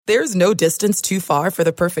There's no distance too far for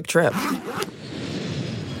the perfect trip.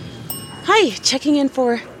 Hi, checking in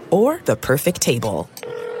for... Or the perfect table.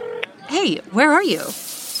 Hey, where are you?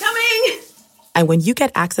 Coming! And when you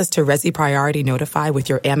get access to Resi Priority Notify with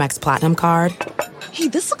your Amex Platinum card... Hey,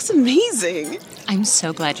 this looks amazing. I'm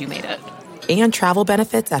so glad you made it. And travel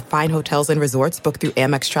benefits at fine hotels and resorts booked through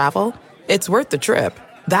Amex Travel, it's worth the trip.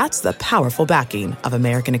 That's the powerful backing of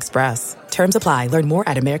American Express. Terms apply. Learn more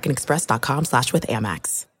at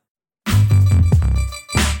americanexpress.com/withAmex.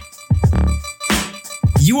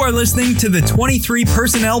 You are listening to the 23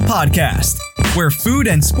 Personnel Podcast, where food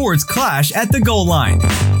and sports clash at the goal line.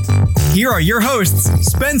 Here are your hosts,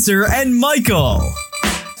 Spencer and Michael.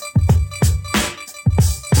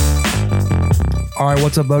 All right,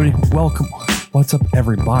 what's up, buddy? Welcome. What's up,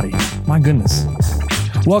 everybody? My goodness.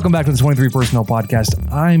 Welcome back to the 23 Personnel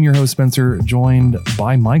Podcast. I'm your host, Spencer, joined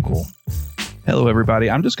by Michael. Hello, everybody.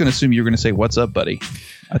 I'm just going to assume you're going to say, "What's up, buddy?"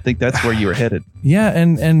 I think that's where you were headed. Yeah,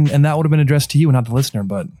 and that would have been addressed to you and not the listener,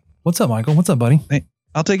 but what's up, Michael? What's up, buddy? Hey,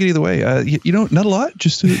 I'll take it either way. Not a lot.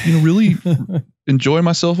 Just to, really enjoy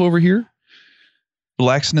myself over here.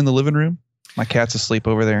 Relaxing in the living room. My cat's asleep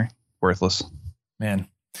over there. Worthless. Man.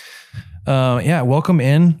 Yeah, welcome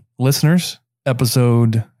in, listeners.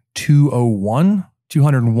 Episode 201.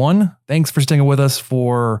 Thanks for sticking with us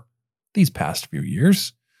for these past few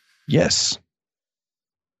years. Yes.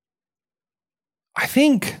 I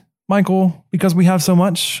think, Michael, because we have so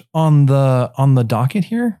much on the docket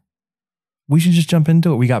here, we should just jump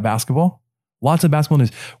into it. We got basketball. Lots of basketball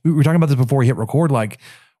news. We were talking about this before we hit record, like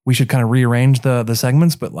we should kind of rearrange the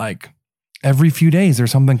segments, but like every few days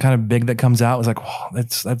there's something kind of big that comes out. It's like, oh,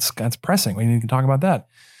 that's pressing. We need to talk about that.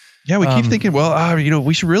 Yeah, we keep thinking,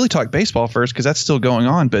 we should really talk baseball first because that's still going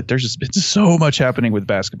on. But there's just so much happening with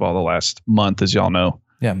basketball the last month, as y'all know.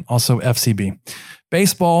 Yeah. Also FCB.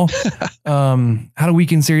 Baseball had a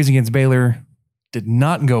weekend series against Baylor. Did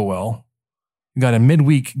not go well. We got a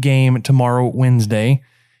midweek game tomorrow, Wednesday,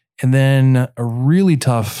 and then a really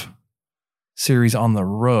tough series on the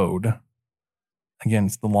road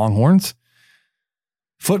against the Longhorns.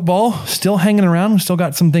 Football, still hanging around. We still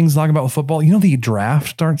got some things to talk about with football. You know, the draft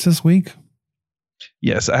starts this week.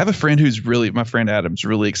 Yes, I have a friend my friend Adam's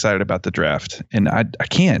really excited about the draft. And I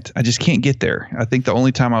just can't get there. I think the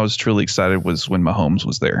only time I was truly excited was when Mahomes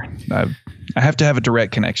was there. I have to have a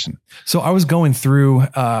direct connection. So I was going through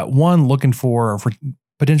looking for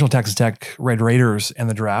potential Texas Tech Red Raiders in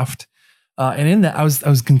the draft. And in that, I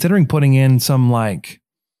was considering putting in some like,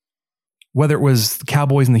 whether it was the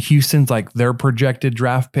Cowboys and the Houstons, like their projected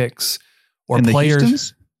draft picks or and players. The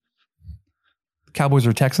Houstons? Cowboys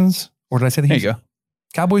or Texans? Or did I say the Houstons? There you go.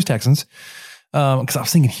 Cowboys, Texans. Because I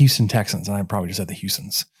was thinking Houston Texans, and I probably just said the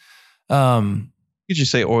Houstons. You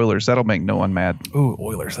just say Oilers. That'll make no one mad. Ooh,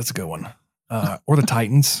 Oilers. That's a good one. Or the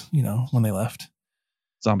Titans, when they left.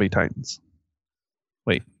 Zombie Titans.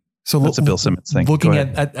 Wait. So that's a Bill Simmons thing. Looking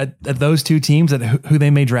at those two teams, at who they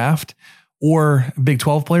may draft, or Big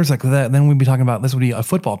 12 players like that, then we'd be talking about, this would be a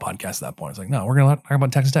football podcast at that point. It's like, no, we're going to talk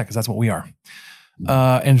about Texas Tech because that's what we are.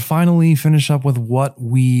 And finally finish up with what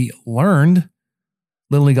we learned,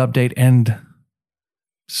 Little League update, and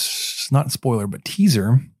not spoiler, but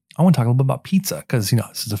teaser. I want to talk a little bit about pizza because,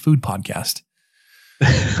 this is a food podcast.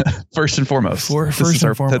 First and foremost.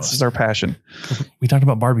 This is our passion. We talked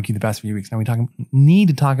about barbecue the past few weeks. Now we need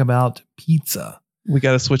to talk about pizza. We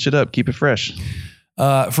got to switch it up. Keep it fresh.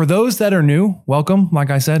 For those that are new, welcome. Like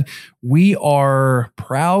I said, we are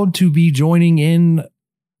proud to be joining in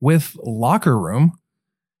with Locker Room.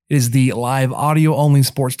 It is the live audio only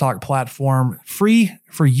sports talk platform, free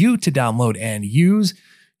for you to download and use.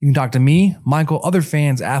 You can talk to me, Michael, other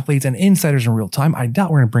fans, athletes, and insiders in real time. I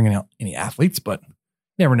doubt we're going to bring out any athletes, but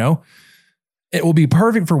never know. It will be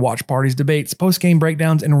perfect for watch parties, debates, post-game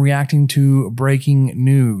breakdowns, and reacting to breaking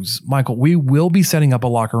news. Michael, we will be setting up a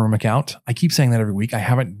Locker Room account. I keep saying that every week. I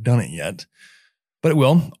haven't done it yet, but it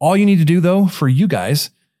will. All you need to do, though, for you guys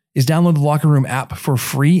is download the Locker Room app for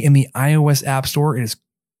free in the iOS App Store. It is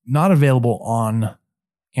not available on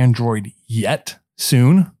Android yet.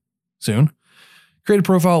 Soon. Create a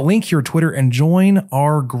profile, link your Twitter, and join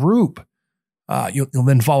our group. You'll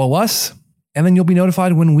then follow us, and then you'll be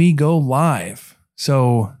notified when we go live.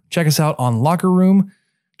 So check us out on Locker Room,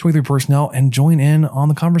 23 Personnel, and join in on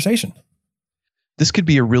the conversation. This could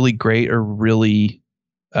be a really great or really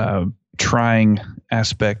trying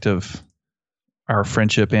aspect of our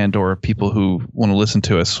friendship and or people who want to listen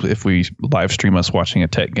to us if we live stream us watching a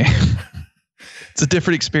Tech game. It's a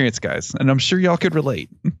different experience, guys, and I'm sure y'all could relate.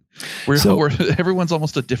 Everyone's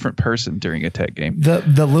almost a different person during a Tech game.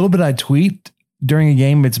 The little bit I tweet during a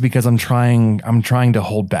game, it's because I'm trying to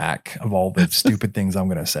hold back of all the stupid things I'm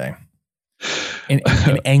going to say. In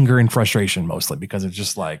anger and frustration, mostly, because it's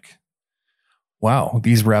just like, wow,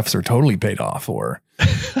 these refs are totally paid off. Or,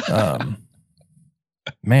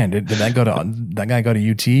 man, did that guy go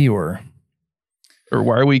to UT or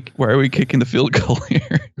why are we kicking the field goal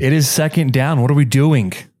here? It is second down. What are we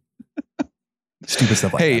doing? Stupid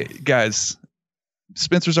stuff like that. Hey guys,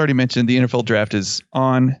 Spencer's already mentioned the NFL draft is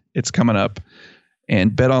on. It's coming up.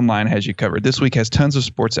 And BetOnline has you covered. This week has tons of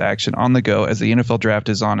sports action on the go as the NFL draft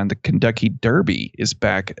is on and the Kentucky Derby is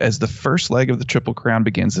back as the first leg of the Triple Crown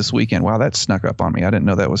begins this weekend. Wow, that snuck up on me. I didn't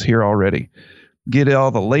know that was here already. Get all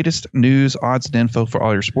the latest news, odds, and info for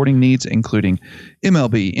all your sporting needs, including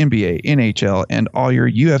MLB, NBA, NHL, and all your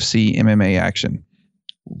UFC MMA action.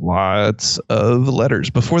 Lots of letters.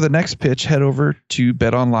 Before the next pitch, head over to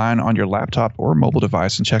BetOnline on your laptop or mobile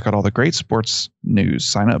device and check out all the great sports news,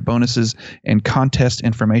 sign-up bonuses, and contest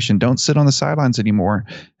information. Don't sit on the sidelines anymore,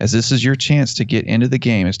 as this is your chance to get into the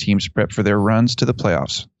game as teams prep for their runs to the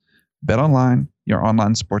playoffs. BetOnline, your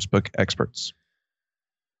online sportsbook experts.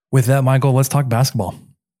 With that, Michael, let's talk basketball.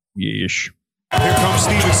 Yeesh. Here comes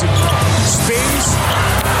Stevenson. Spins.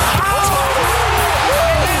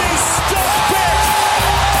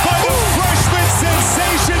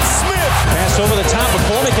 Over the top of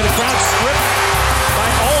Foley, get a ground stripped by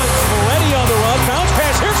Owens. Moretti on the run, bounce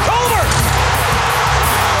pass. Here's Culver.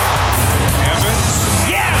 Evans.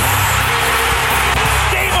 Yes!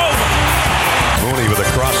 Game over. Mooney with a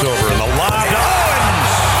crossover and the lob to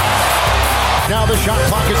Owens. Now the shot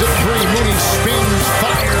clock is at 3. Mooney spins,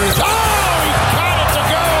 fires. Oh, he got it to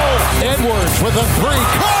go. Edwards with a 3.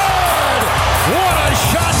 Good! What a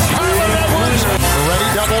shot, Kyler Edwards. Moretti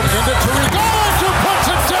doubled into Tariq. Oh, puts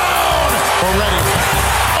it down. Already.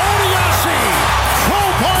 Odiasi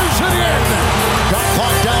crowbars it in. Got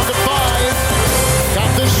clock down to 5. Got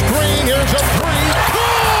the screen. Here's a 3.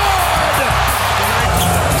 Good!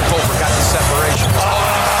 Culver got the separation. Oh,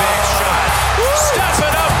 big shot. Step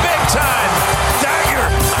it up big time. Dagger.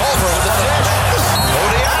 Culver with the dish.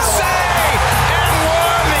 Odiasi. And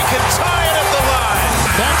one. He can tie it at the line.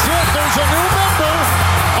 That's it. There's a new member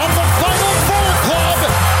of the Final Four Club.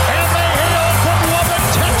 And they hail from Lubbock,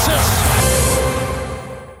 Texas.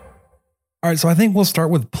 All right, so I think we'll start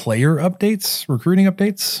with player updates, recruiting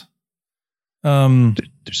updates.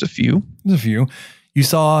 There's a few. You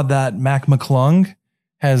saw that Mac McClung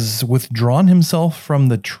has withdrawn himself from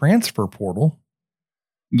the transfer portal.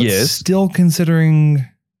 Yes. Still considering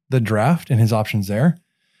the draft and his options there.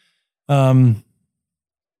 Meaning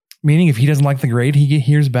if he doesn't like the grade he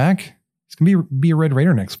hears back, it's going to be a Red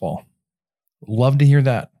Raider next fall. Love to hear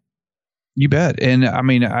that. You bet. And I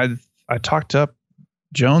mean, I talked up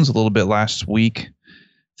Jones a little bit last week,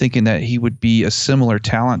 thinking that he would be a similar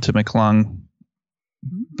talent to McClung,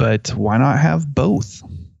 but why not have both?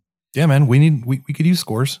 Yeah, man, we could use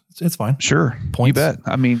scores. It's fine. Sure. Points. You bet.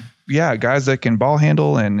 I mean, yeah, guys that can ball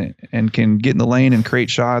handle and can get in the lane and create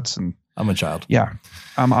shots. And I'm a child. Yeah,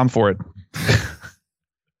 I'm for it.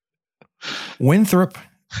 Winthrop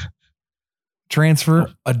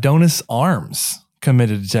transfer Adonis Arms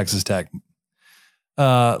committed to Texas Tech.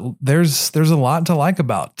 There's a lot to like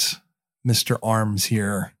about Mr. Arms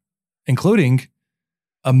here, including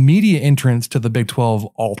a media entrance to the Big 12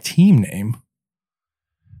 all-team name.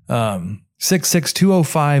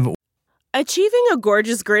 66205. Achieving a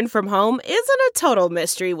gorgeous grin from home isn't a total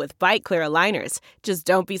mystery with Bite Clear aligners. Just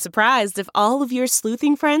don't be surprised if all of your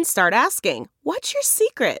sleuthing friends start asking, "What's your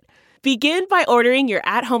secret?" Begin by ordering your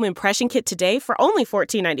at-home impression kit today for only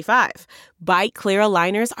 $14.95. Bite Clear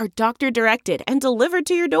aligners are doctor-directed and delivered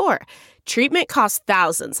to your door. Treatment costs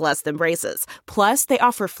thousands less than braces. Plus, they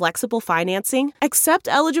offer flexible financing, accept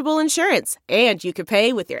eligible insurance, and you can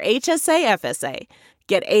pay with your HSA FSA.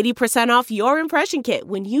 Get 80% off your impression kit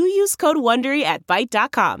when you use code WONDERY at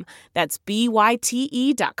Byte.com. That's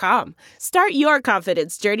BYTE.com. Start your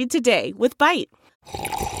confidence journey today with Byte.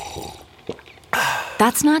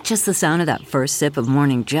 That's not just the sound of that first sip of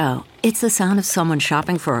Morning Joe. It's the sound of someone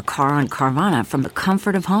shopping for a car on Carvana from the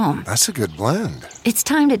comfort of home. That's a good blend. It's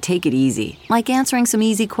time to take it easy, like answering some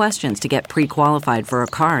easy questions to get pre-qualified for a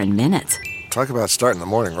car in minutes. Talk about starting the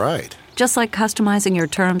morning right. Just like customizing your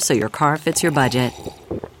terms so your car fits your budget.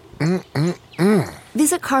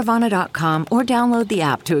 Visit Carvana.com or download the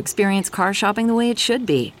app to experience car shopping the way it should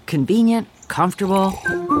be. Convenient, comfortable.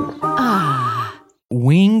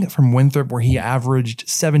 Wing from Winthrop, where he averaged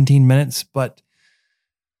 17 minutes, but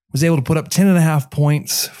was able to put up 10.5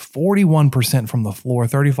 points, 41% from the floor,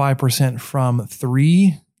 35% from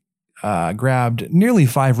three, grabbed nearly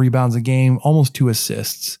 5 rebounds a game, almost 2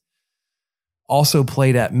 assists. Also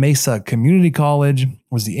played at Mesa Community College,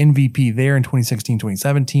 was the MVP there in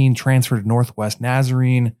 2016-2017, transferred to Northwest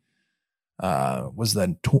Nazarene, was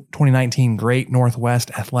the 2019 Great Northwest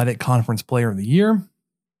Athletic Conference Player of the Year,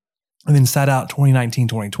 and then sat out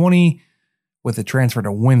 2019-2020 with a transfer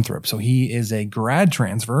to Winthrop. So he is a grad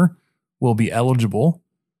transfer, will be eligible.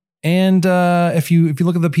 And if you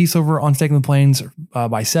look at the piece over on Staking the Plains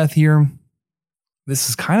by Seth here, this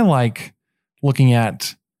is kind of like looking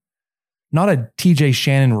at not a TJ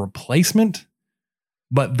Shannon replacement,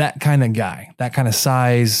 but that kind of guy, that kind of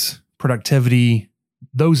size, productivity,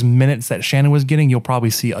 those minutes that Shannon was getting, you'll probably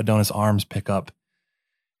see Adonis Arms pick up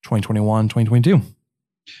 2021, 2022.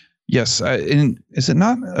 Yes. And is it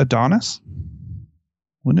not Adonis?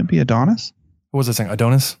 Wouldn't it be Adonis? What was I saying?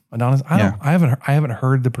 Adonis? I haven't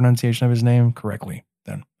heard the pronunciation of his name correctly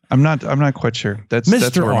then. I'm not quite sure. That's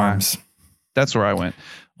Mr. Arms. That's where I went.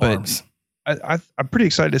 But Arms. I'm pretty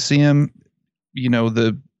excited to see him. You know,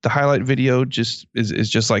 the highlight video just is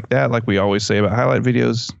just like that. Like we always say about highlight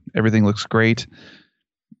videos, everything looks great.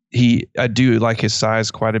 I do like his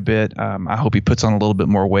size quite a bit. I hope he puts on a little bit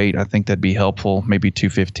more weight. I think that'd be helpful. Maybe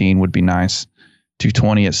 215 would be nice.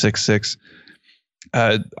 220 at 6'6".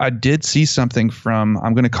 I did see something from,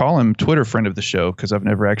 I'm going to call him Twitter friend of the show because I've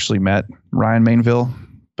never actually met Ryan Mainville,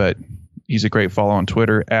 but he's a great follow on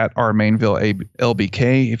Twitter at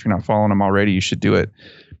rmainvillelbk. If you're not following him already, you should do it.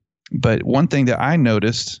 But one thing that I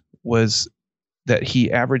noticed was that he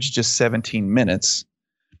averaged just 17 minutes,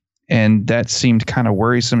 and that seemed kind of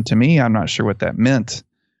worrisome to me. I'm not sure what that meant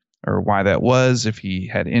or why that was, if he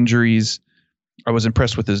had injuries. I was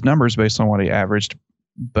impressed with his numbers based on what he averaged.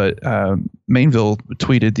 But Mainville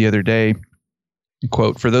tweeted the other day,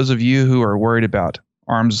 quote, "For those of you who are worried about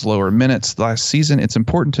Arms' lower minutes last season, it's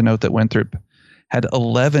important to note that Winthrop had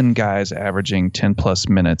 11 guys averaging 10-plus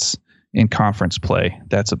minutes in conference play.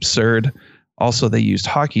 That's absurd. Also, they used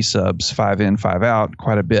hockey subs, 5 in, 5 out,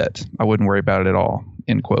 quite a bit. I wouldn't worry about it at all,"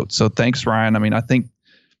 end quote. So thanks, Ryan. I mean, I think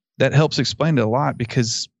that helps explain it a lot,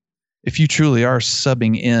 because if you truly are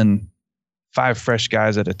subbing in 5 fresh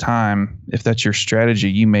guys at a time, if that's your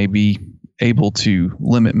strategy, you may be able to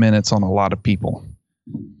limit minutes on a lot of people.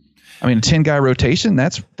 I mean, a 10-guy rotation,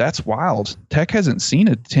 that's wild. Tech hasn't seen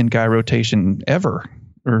a 10-guy rotation ever,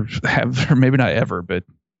 or maybe not ever, but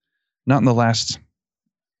not in the last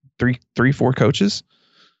 4 coaches.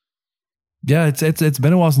 Yeah, it's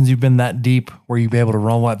been a while since you've been that deep where you'd be able to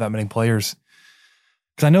roll out that many players.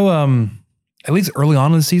 Because I know at least early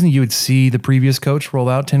on in the season, you would see the previous coach roll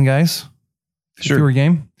out 10 guys. Sure. Fewer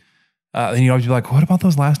game. And you'd always be like, what about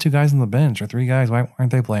those last 2 guys on the bench or 3 guys? Why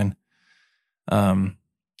aren't they playing?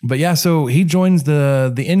 But yeah, so he joins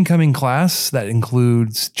the incoming class that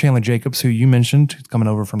includes Chandler Jacobs, who you mentioned, who's coming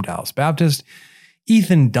over from Dallas Baptist,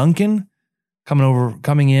 Ethan Duncan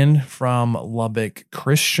coming in from Lubbock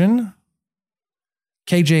Christian,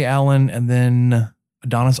 KJ Allen, and then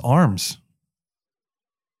Adonis Arms.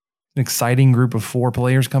 An exciting group of 4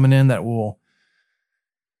 players coming in that will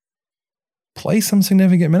play some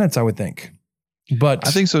significant minutes, I would think. But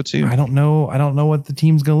I think so too. I don't know what the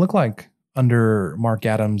team's going to look like under Mark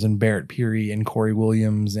Adams and Barrett Peary and Corey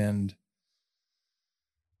Williams, and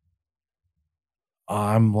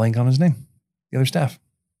I'm blank on his name. The other staff.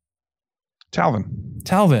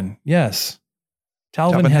 Talvin, yes.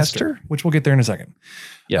 Talvin Hester, which we'll get there in a second.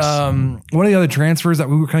 Yes. One of the other transfers that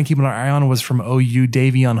we were kind of keeping our eye on was from OU,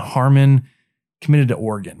 Davion Harmon, committed to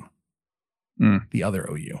Oregon. The other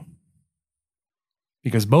OU.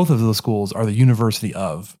 Because both of those schools are the University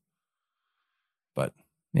of. But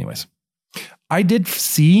anyways, I did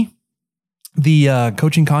see the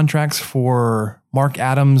coaching contracts for Mark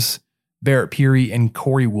Adams, Barrett Peary, and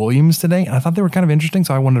Corey Williams today, and I thought they were kind of interesting,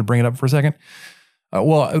 so I wanted to bring it up for a second.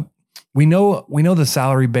 We know the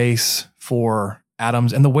salary base for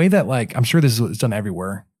Adams, and the way that, like, I'm sure this is done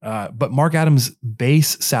everywhere, but Mark Adams'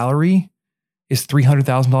 base salary is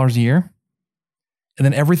 $300,000 a year. And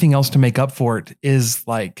then everything else to make up for it is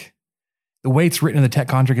like the way it's written in the Tech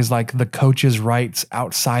contract is like the coach's rights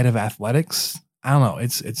outside of athletics. I don't know.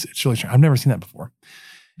 It's really strange. I've never seen that before.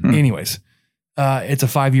 Anyways, it's a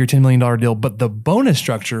 5-year, $10 million deal, but the bonus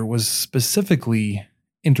structure was specifically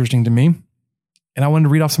interesting to me. And I wanted to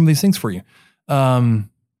read off some of these things for you.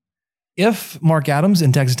 If Mark Adams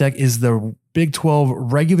in Texas Tech is the Big 12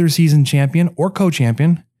 regular season champion or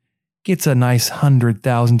co-champion, gets a nice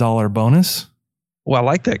 $100,000 bonus. Well, I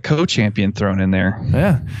like that co-champion thrown in there.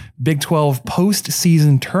 Yeah. Big 12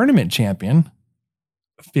 postseason tournament champion,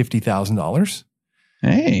 $50,000.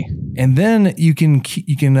 Hey. And then you can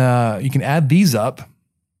add these up.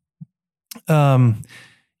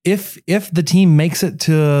 If the team makes it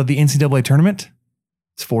to the NCAA tournament,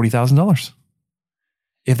 it's $40,000.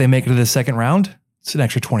 If they make it to the second round, it's an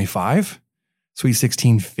extra 25. Sweet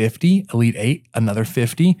 16, 50. Elite 8, another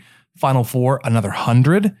 50. Final Four, another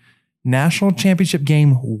 100. National championship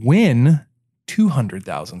game win,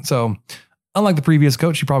 200,000. So unlike the previous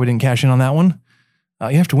coach, you probably didn't cash in on that one.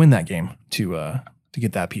 You have to win that game to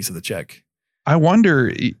get that piece of the check. I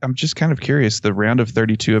wonder, I'm just kind of curious, the round of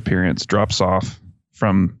 32 appearance drops off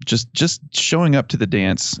from just showing up to the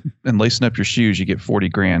dance and lacing up your shoes, you get 40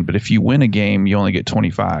 grand. But if you win a game, you only get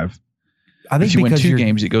 25. I think if you win 2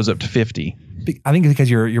 games, it goes up to 50. I think because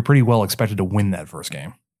you're pretty well expected to win that first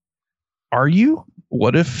game. Are you?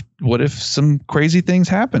 What if some crazy things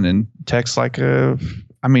happen and Tech's like do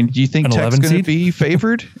you think Tech's going to be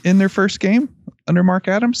favored in their first game under Mark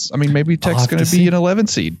Adams? I mean, maybe Tech's going to be an 11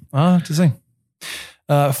 seed. To see.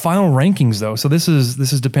 Final rankings though. So this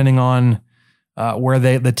is depending on where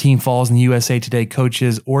the team falls in the USA Today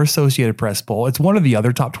coaches or Associated Press poll. It's one or the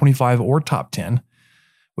other, top 25 or top 10,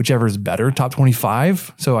 whichever is better. Top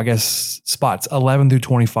 25. So I guess spots 11 through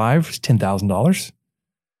 25 is $10,000.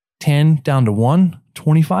 10 down to 1,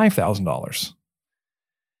 $25,000.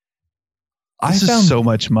 This is so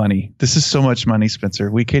much money. This is so much money,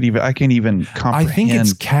 Spencer. I can't even comprehend. I think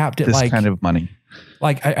it's capped at this kind of money.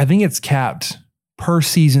 Like I think it's capped per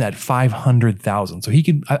season at 500,000. So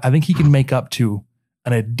I think he can make up to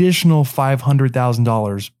an additional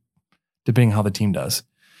 $500,000 depending on how the team does.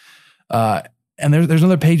 And there's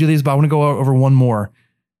another page of these, but I want to go over one more.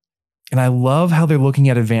 And I love how they're looking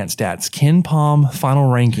at advanced stats. Ken Palm final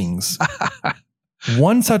rankings.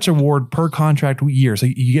 One such award per contract year. So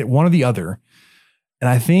you get one or the other. And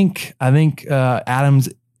I think Adams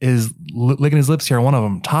is licking his lips here on one of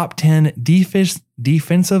them. Top 10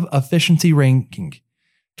 defensive efficiency ranking,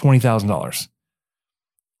 $20,000.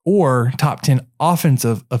 Or top 10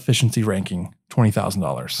 offensive efficiency ranking,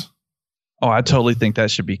 $20,000. Oh, I totally think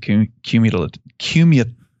that should be cumulative.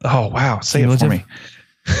 Oh, wow. Say it for me.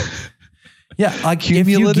 Yeah, like if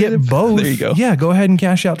you get both, there you go. Yeah, go ahead and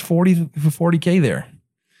cash out $40K there.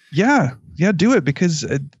 Yeah, do it because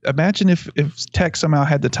imagine if Tech somehow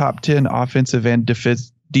had the top 10 offensive and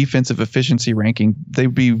defensive efficiency ranking,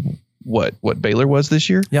 they'd be what Baylor was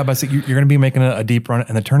this year. Yeah, but you're going to be making a deep run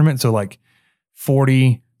in the tournament, so like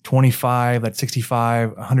 40, 25, that's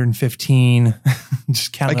 65, 115.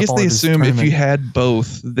 Just count. I guess they assume if you had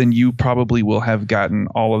both, then you probably will have gotten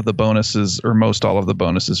all of the bonuses or most all of the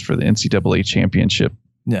bonuses for the NCAA championship.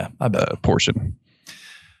 Yeah, I bet. Portion.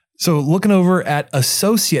 So looking over at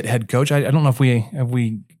associate head coach, I don't know if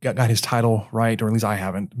we got his title right, or at least I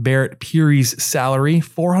haven't. Barrett Peary's salary,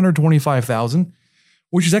 $425,000,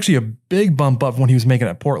 which is actually a big bump up from when he was making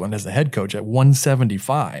at Portland as the head coach at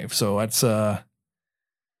 $175,000. So that's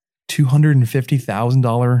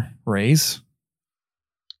 $250,000 raise.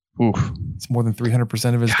 Oof. It's more than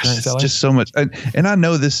 300% of his current salary. It's just so much. And I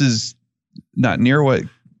know this is not near what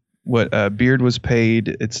Beard was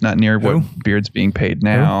paid. It's not near what Beard's being paid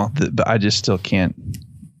now. But I just still can't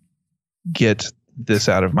get this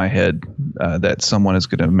out of my head that someone is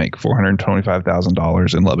going to make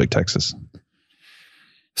 $425,000 in Lubbock, Texas.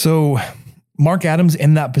 So Mark Adams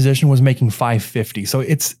in that position was making $550,000. So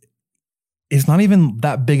it's not even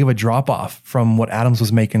that big of a drop off from what Adams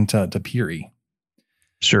was making to Peary.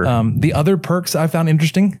 Sure. The other perks I found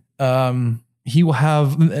interesting. He will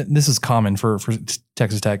have, this is common for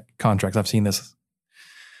Texas Tech contracts. I've seen this,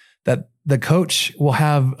 that the coach will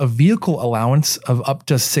have a vehicle allowance of up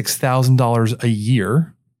to $6,000 a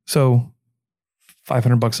year. So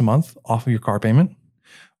 $500 a month off of your car payment,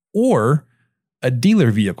 or a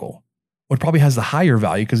dealer vehicle, which probably has the higher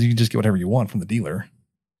value because you just get whatever you want from the dealer.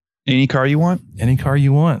 Any car you want? Any car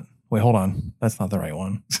you want. Wait, hold on. That's not the right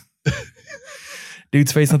one.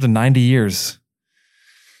 Dude's facing up to 90 years.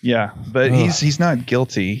 Yeah, but he's not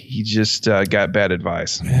guilty. He just got bad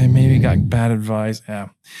advice. Maybe got bad advice. Yeah.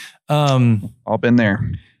 All been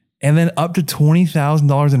there. And then up to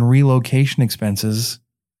 $20,000 in relocation expenses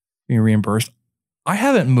being reimbursed. I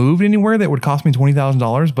haven't moved anywhere that would cost me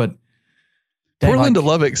 $20,000, but Portland to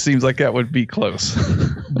Lubbock seems like that would be close.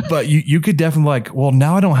 But you could definitely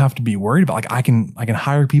now I don't have to be worried about I can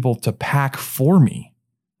hire people to pack for me.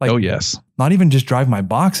 Oh yes. Not even just drive my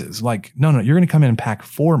boxes. No, you're going to come in and pack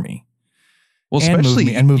for me. Well,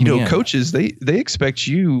 especially coaches, they expect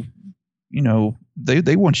you,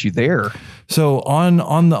 they want you there. So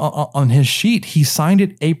on his sheet, he signed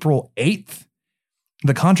it April 8th.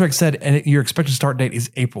 The contract said, and your expected start date is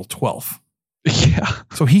April 12th. Yeah.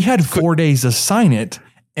 So he had 4 days to sign it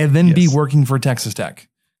and then be working for Texas Tech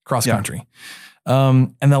cross country.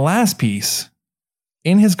 And the last piece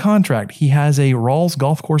in his contract, he has a Rawls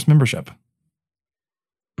golf course membership.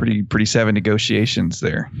 pretty savvy negotiations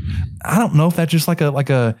there. I don't know if that's just like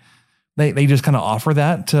a they just kind of offer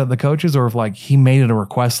that to the coaches, or if like he made it a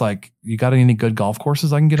request, like, you got any good golf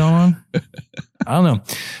courses I can get on? I don't know.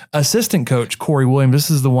 Assistant coach Corey Williams,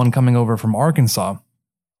 this is the one coming over from Arkansas.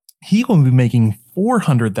 He will be making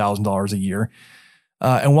 $400,000 a year.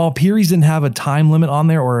 And while Peary's didn't have a time limit on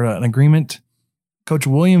there or an agreement, Coach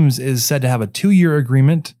Williams is said to have a 2-year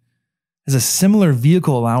agreement, has a similar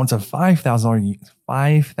vehicle allowance of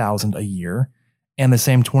 $5,000 a year, and the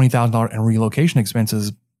same $20,000 in relocation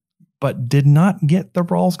expenses, but did not get the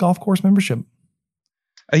Rawls golf course membership.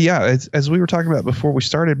 As we were talking about before we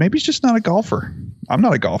started, maybe he's just not a golfer. I'm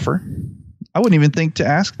not a golfer. I wouldn't even think to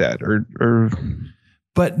ask that,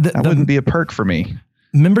 but that wouldn't be a perk for me.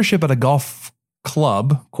 Membership at a golf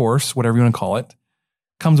club, course, whatever you want to call it,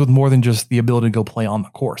 comes with more than just the ability to go play on the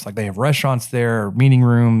course. Like, they have restaurants there, meeting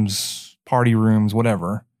rooms, party rooms,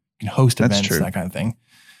 whatever. You can host events, that kind of thing.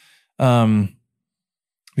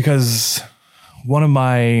 Because one of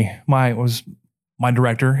my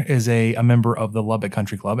director is a member of the Lubbock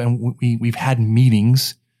Country Club, and we've had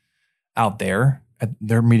meetings out there at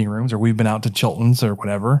their meeting rooms, or we've been out to Chilton's or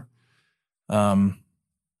whatever.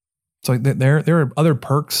 So there are other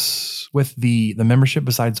perks with the membership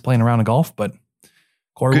besides playing around in golf, but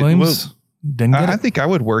Corey Williams didn't get it. I think I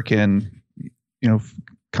would work in,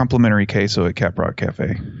 complimentary queso at Caprock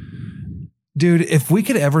Cafe. Dude, if we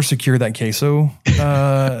could ever secure that queso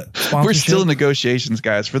sponsorship. We're still in negotiations,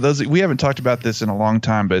 guys. For those, we haven't talked about this in a long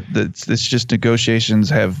time, but it's just negotiations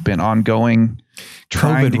have been ongoing,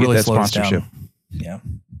 trying to get that sponsorship. Yeah.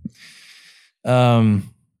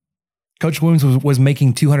 Coach Williams was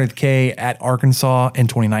making $200K at Arkansas in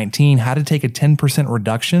 2019, had to take a 10%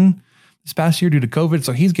 reduction this past year due to COVID.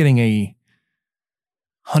 So he's getting a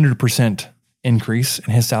 100% increase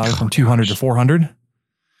in his salary from $200 to $400.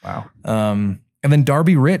 Wow. And then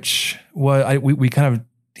Darby Rich, we kind of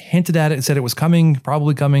hinted at it and said it was coming,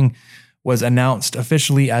 probably coming, was announced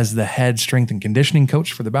officially as the head strength and conditioning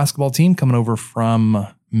coach for the basketball team, coming over from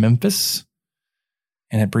Memphis,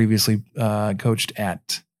 and had previously coached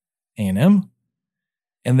at A&M.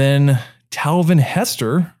 And then Talvin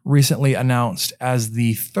Hester recently announced as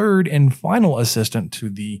the third and final assistant to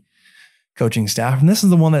the coaching staff. And this is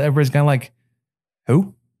the one that everybody's kind of like,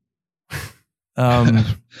 who?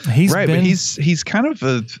 He's right, but he's kind of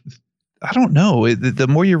I don't know. The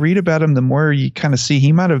more you read about him, the more you kind of see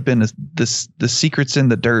he might have been the secrets in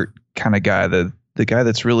the dirt kind of guy, the guy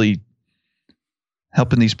that's really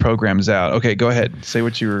helping these programs out. Okay, go ahead. Say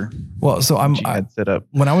what you were. Well, so I had set up.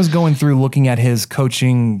 When I was going through looking at his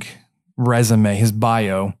coaching resume, his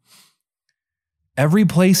bio, every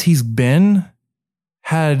place he's been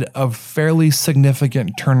had a fairly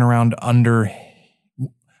significant turnaround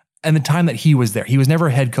and the time that he was there. He was never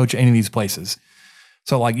a head coach at any of these places.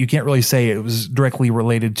 So like, you can't really say it was directly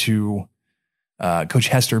related to Coach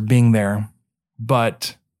Hester being there,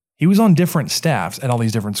 but he was on different staffs at all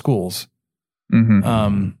these different schools.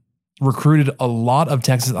 Mm-hmm. Recruited a lot of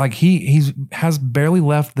Texas. Like he has barely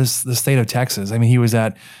left the state of Texas. I mean, he was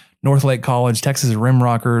at Northlake College, Texas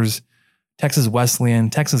Rimrockers, Texas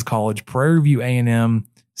Wesleyan, Texas College, Prairie View A&M,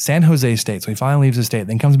 San Jose State. So he finally leaves the state,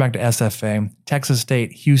 then comes back to SFA, Texas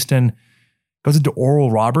State, Houston, goes into Oral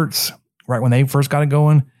Roberts right when they first got it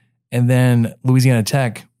going, and then Louisiana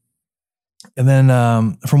Tech. And then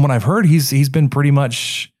from what I've heard, he's been pretty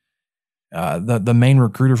much the main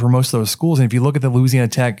recruiter for most of those schools. And if you look at the Louisiana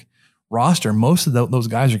Tech roster, most of those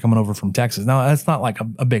guys are coming over from Texas. Now, that's not like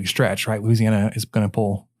a big stretch, right? Louisiana is going to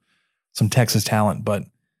pull some Texas talent, but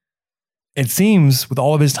it seems with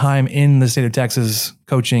all of his time in the state of Texas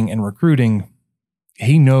coaching and recruiting,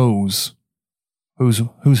 he knows who's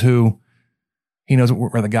who. He knows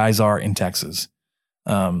where the guys are in Texas.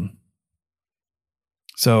 So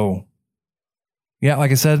yeah,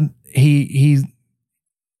 like I said, he's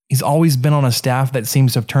always been on a staff that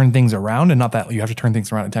seems to have turned things around, and not that you have to turn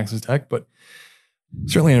things around at Texas Tech, but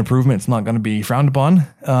certainly an improvement. It's not going to be frowned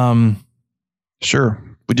upon. Sure.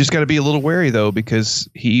 We just got to be a little wary, though, because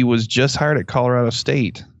he was just hired at Colorado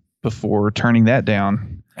State before turning that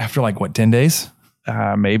down. After 10 days?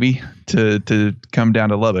 Maybe to come down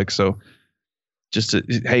to Lubbock. So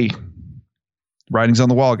hey, writing's on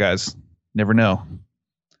the wall, guys. Never know.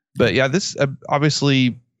 But yeah, this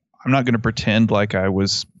obviously, I'm not going to pretend like I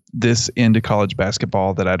was this into college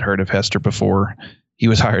basketball that I'd heard of Hester before he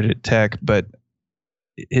was hired at Tech, but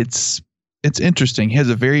it's interesting. He has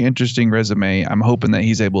a very interesting resume. I'm hoping that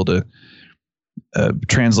he's able to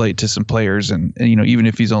translate to some players, and even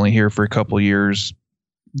if he's only here for a couple of years,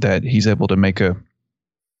 that he's able to make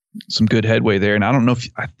some good headway there. And I don't know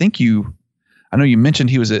I I know you mentioned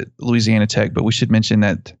he was at Louisiana Tech, but we should mention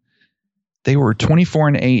that they were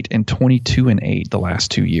 24-8 and 22-8 the last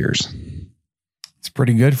 2 years. It's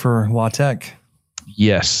pretty good for La Tech.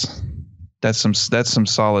 Yes. That's some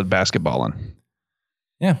solid basketballing.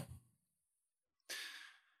 Yeah.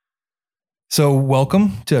 So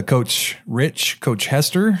welcome to Coach Rich, Coach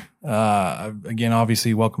Hester. Again,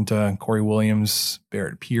 obviously, welcome to Corey Williams,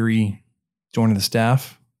 Barrett Peary joining the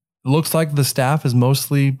staff. It looks like the staff is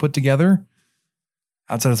mostly put together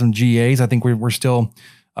outside of some GAs. I think we're still,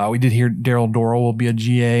 we did hear Daryl Dorrell will be a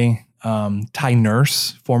GA. Ty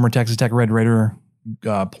Nurse, former Texas Tech Red Raider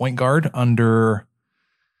point guard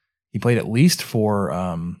he played at least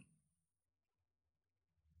for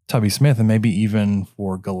Tubby Smith and maybe even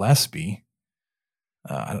for Gillespie.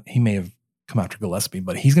 He may have come after Gillespie,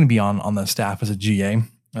 but he's going to be on the staff as a GA.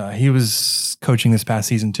 He was coaching this past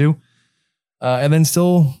season too. And then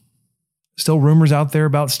still rumors out there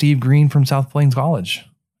about Steve Green from South Plains College,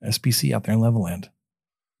 SPC out there in Levelland.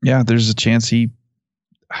 Yeah, there's a chance he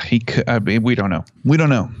could. I mean, we don't know. We don't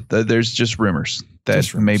know. There's just rumors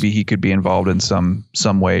that maybe he could be involved in some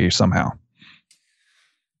way somehow.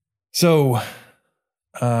 So,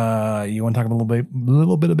 you want to talk a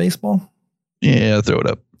little bit of baseball? Yeah, throw it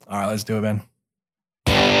up. All right, let's do it, Ben.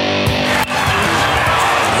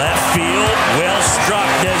 Left field, well struck.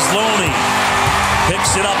 Desloney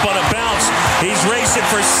picks it up on a bounce. He's racing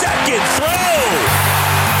for second. Throw!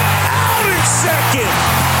 Out in second!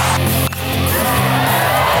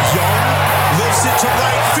 Young lifts it to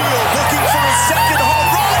right field, looking for a second home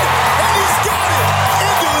run, and he's got it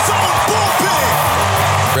into his own bullpen.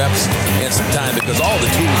 Reps and some time because all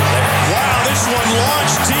the tools are there. Wow, this one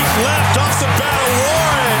launched deep left off the bat of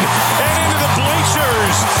Warren and into the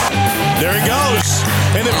bleachers. There he goes,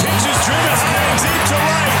 and the pitch is driven deep to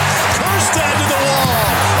right. Kjerstad to the wall,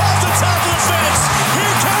 off the top of the fence.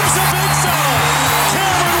 Here comes the big fella.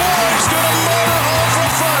 Cameron Warren's going to motor home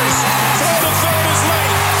from first. Throw to third is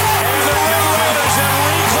late, and the Red Raiders have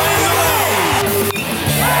reclaimed the lead.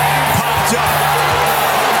 Popped up.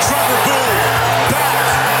 Trevor Boone back.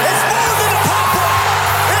 It's more than a pop-up.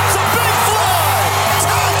 It's a big fly.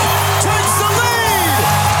 Tuck takes the lead.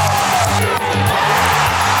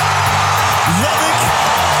 Lubbock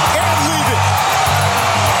and leave it.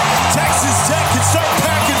 Texas Tech can start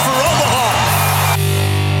packing for Omaha.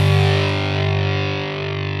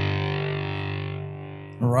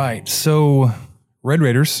 All right. So Red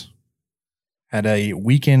Raiders had a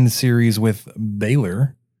weekend series with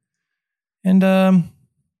Baylor and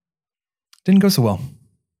didn't go so well.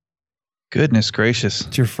 Goodness gracious.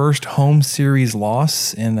 It's your first home series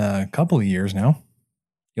loss in a couple of years now.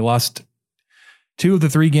 You lost 2 of the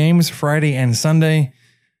 3 games, Friday and Sunday,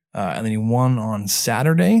 and then you won on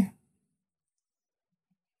Saturday.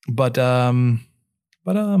 But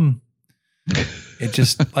it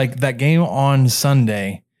just like that game on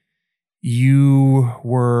Sunday, it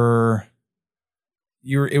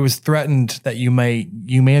was threatened that you may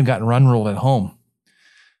have gotten run ruled at home.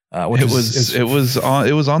 It was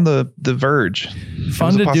on the verge.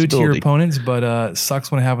 Fun to do to your opponents, but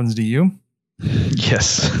sucks when it happens to you.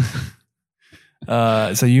 Yes.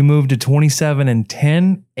 So you moved to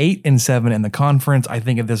 27-10, 8-7 in the conference. I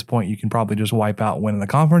think at this point you can probably just wipe out winning the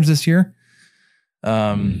conference this year.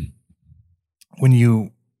 When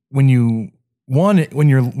you're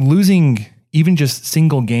losing even just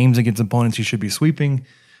single games against opponents, you should be sweeping.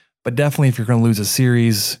 But definitely if you're going to lose a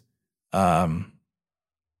series, and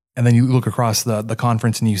then you look across the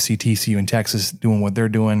conference and you see TCU and Texas doing what they're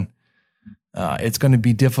doing, it's going to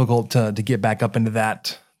be difficult to get back up into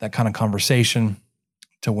that kind of conversation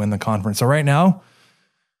to win the conference. So right now,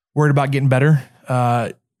 worried about getting better,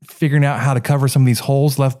 figuring out how to cover some of these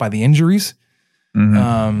holes left by the injuries,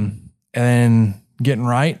 and then getting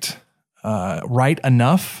right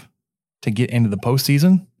enough to get into the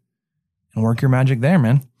postseason and work your magic there,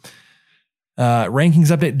 man.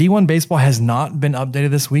 Rankings update. D1 baseball has not been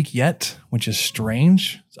updated this week yet, which is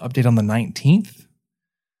strange. It's updated on the 19th.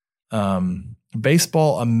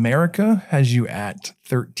 Baseball America has you at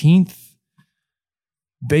 13th.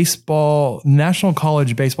 National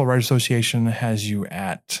College Baseball Writers Association has you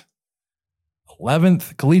at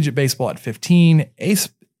 11th. Collegiate Baseball at 15.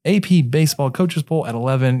 AP Baseball Coaches Poll at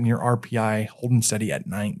 11. And your RPI holding steady at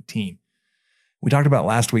 19. We talked about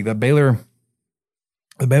last week that the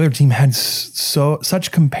Baylor team had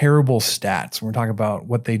such comparable stats. We're talking about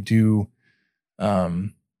what they do. They're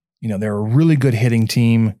a really good hitting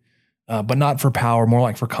team, but not for power, more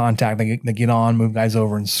like for contact. They get on, move guys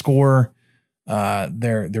over, and score.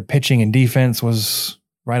 Their pitching and defense was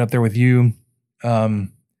right up there with you.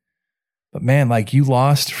 But man, like you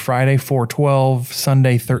lost Friday 4-12,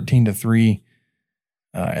 Sunday 13-3.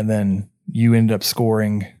 And then you ended up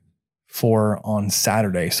scoring 4 on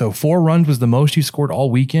Saturday. So 4 runs was the most you scored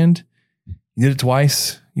all weekend. You did it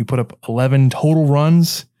twice. You put up 11 total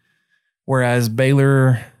runs, whereas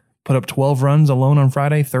Baylor put up 12 runs alone on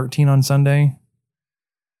Friday, 13 on Sunday,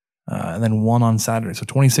 and then 1 on Saturday. So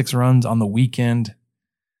 26 runs on the weekend.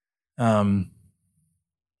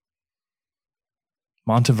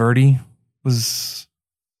 Monteverde was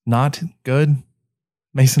not good.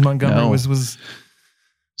 Mason Montgomery was.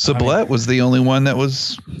 Sublette was the only one that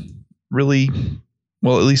was really,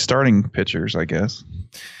 well, at least starting pitchers, I guess.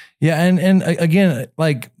 Yeah, and again,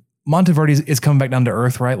 like Monteverde is coming back down to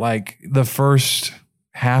earth, right? Like the first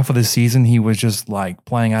half of the season, he was just like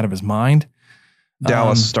playing out of his mind.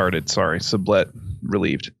 Dallas started. Sorry, Sublette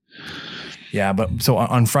relieved. Yeah, but so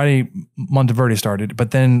on Friday, Monteverde started,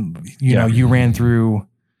 but then you know you ran through.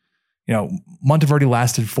 Monteverde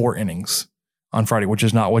lasted 4 innings on Friday, which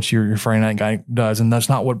is not what your Friday night guy does, and that's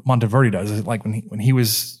not what Monteverde does. It's like when he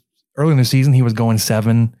was early in the season, he was going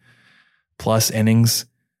 7+ innings,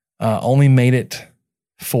 only made it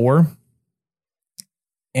 4,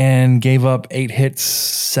 and gave up 8 hits,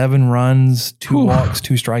 7 runs, 2 walks,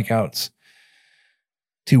 2 strikeouts,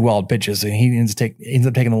 2 wild pitches, and he ends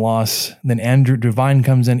up taking the loss. And then Andrew Devine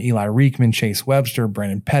comes in, Eli Reekman, Chase Webster,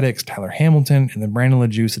 Brandon Pettix, Tyler Hamilton, and then Brandon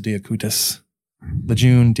Lejeune Diacutis.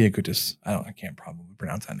 I can't probably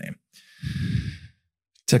pronounce that name.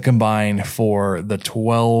 To combine for the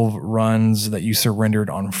 12 runs that you surrendered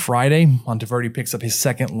on Friday. Monteverde picks up his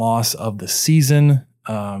 2nd loss of the season.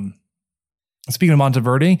 Speaking of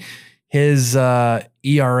Monteverde, his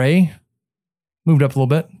ERA moved up a little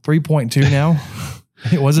bit, 3.2 now.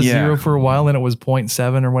 It was a 0 for a while, then it was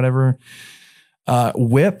 0.7 or whatever.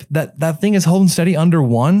 WHIP, that thing is holding steady under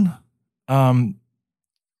 1. And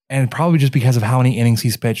probably just because of how many innings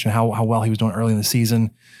he's pitched and how well he was doing early in the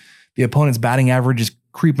season. The opponent's batting average is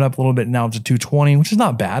creeping up a little bit now to 220, which is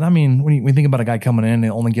not bad. I mean, when you think about a guy coming in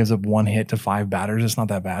and only gives up 1 hit to 5 batters, it's not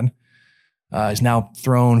that bad. He's now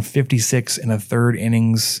thrown 56 1/3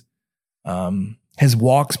 innings. His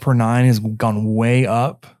walks per 9 has gone way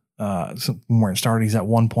up. Where it started, he's at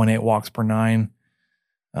 1.8 walks per 9.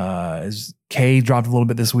 His K dropped a little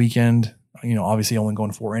bit this weekend. Obviously only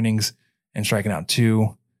going 4 innings and striking out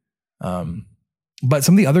 2. But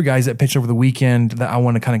some of the other guys that pitched over the weekend that I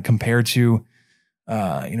want to kind of compare to,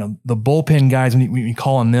 the bullpen guys, when you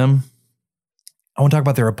call on them, I want to talk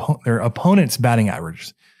about their opponent's batting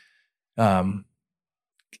averages.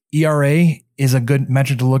 ERA is a good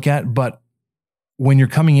metric to look at, but when you're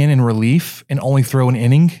coming in relief and only throw an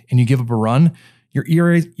inning and you give up a run, your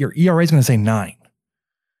ERA is going to say 9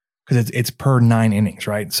 because it's per 9 innings,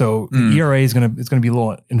 right? So the ERA is going to be a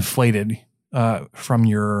little inflated from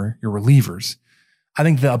your relievers. I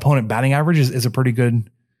think the opponent batting average is a pretty good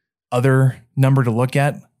other number to look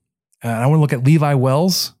at. I want to look at Levi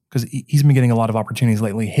Wells because he's been getting a lot of opportunities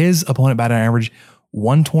lately. His opponent batting average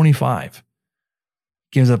 125,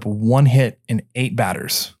 gives up 1 hit and 8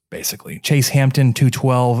 batters. Basically, Chase Hampton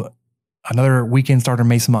 212, another weekend starter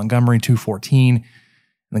Mason Montgomery 214, and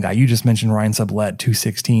the guy you just mentioned Ryan Sublette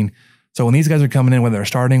 216. So when these guys are coming in, whether they're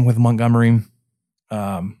starting with Montgomery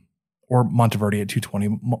or Monteverde at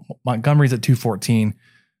 220, Montgomery's at 214,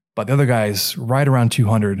 but the other guys right around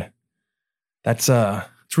 200. That's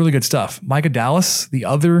it's really good stuff. Micah Dallas, the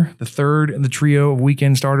third in the trio of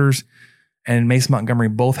weekend starters, and Mason Montgomery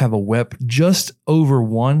both have a WHIP just over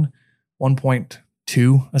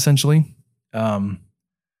 1.2 essentially. So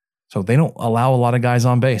they don't allow a lot of guys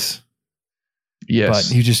on base. Yes.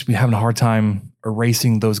 But you just be having a hard time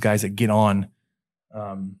erasing those guys that get on.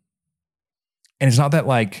 And it's not that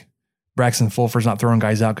like Braxton Fulford's not throwing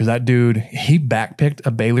guys out because that dude, he backpicked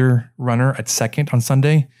a Baylor runner at 2nd on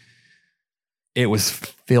Sunday. It was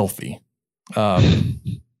filthy.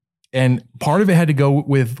 And part of it had to go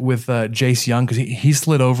with Jace Young because he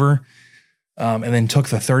slid over and then took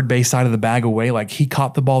the third base side of the bag away. Like he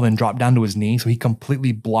caught the ball, then dropped down to his knee. So he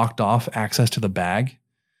completely blocked off access to the bag.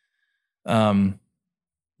 It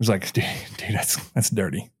was like, dude, that's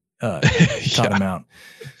dirty. Caught him out.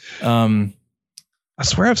 I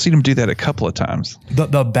swear I've seen him do that a couple of times.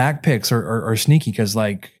 The back picks are sneaky because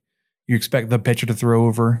like you expect the pitcher to throw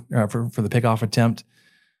over for the pickoff attempt.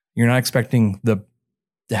 You're not expecting to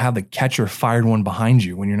have the catcher fired one behind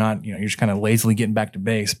you when you're not, you're just kind of lazily getting back to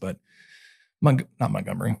base. But not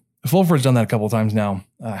Montgomery. Fulford's done that a couple of times now.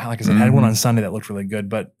 Like I said, had one on Sunday that looked really good.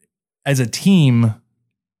 But as a team,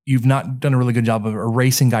 you've not done a really good job of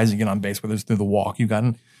erasing guys that get on base, whether it's through the walk. You've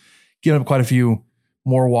given up quite a few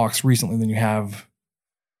more walks recently than you have.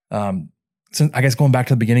 Since I guess going back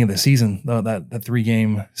to the beginning of the season, that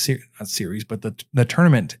 3-game series, but the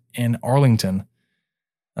tournament in Arlington,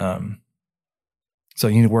 So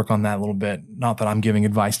you need to work on that a little bit. Not that I'm giving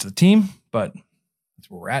advice to the team, but that's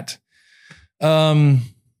where we're at.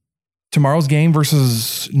 Tomorrow's game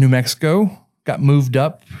versus New Mexico got moved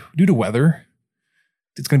up due to weather.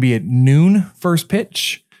 It's going to be at noon first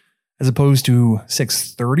pitch as opposed to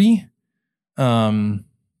 6:30. And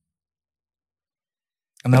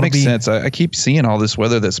that makes sense. I keep seeing all this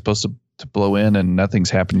weather that's supposed to blow in, and nothing's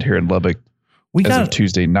happened here in Lubbock of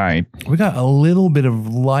Tuesday night. We got a little bit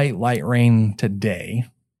of light rain today.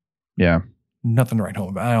 Yeah. Nothing to write home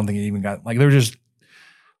about. I don't think it even got, like,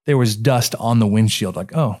 there was dust on the windshield,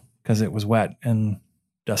 like, oh, because it was wet and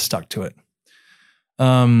dust stuck to it.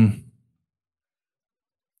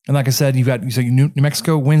 And like I said, you got New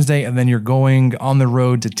Mexico Wednesday, and then you're going on the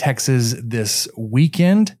road to Texas this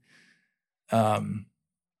weekend.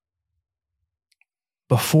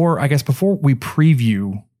 Before we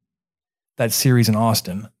preview that series in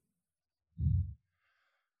Austin,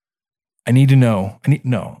 you need to know,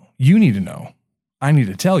 I need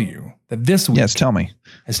to tell you that this week tell me.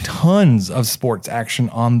 has tons of sports action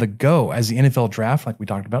on the go as the NFL draft, like we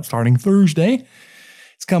talked about, starting Thursday.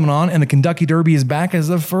 It's coming on, and the Kentucky Derby is back as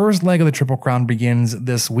the first leg of the Triple Crown begins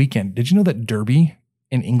this weekend. Did you know that Derby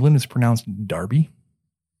in England is pronounced Derby?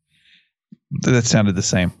 That sounded the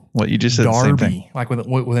same. What you just said, the same thing. Like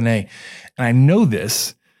with an A. And I know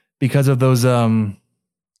this because of those the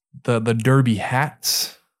Derby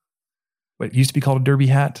hats. What used to be called a Derby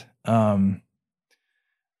hat. It's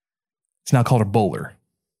now called a bowler.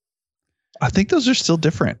 I think those are still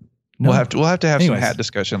different. No. We'll have to have some hat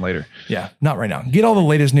discussion later. Yeah, not right now. Get all the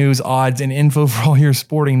latest news, odds, and info for all your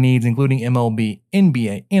sporting needs, including MLB,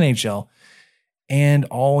 NBA, NHL, and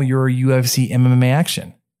all your UFC MMA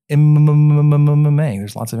action. MMA.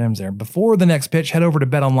 There's lots of M's there. Before the next pitch, head over to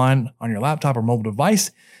BetOnline on your laptop or mobile device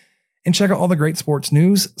and check out all the great sports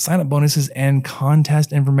news, sign-up bonuses, and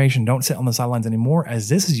contest information. Don't sit on the sidelines anymore, as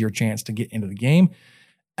this is your chance to get into the game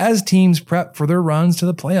as teams prep for their runs to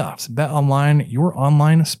the playoffs. BetOnline, your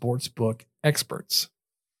online sportsbook experts.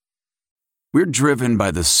 We're driven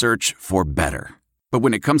by the search for better. But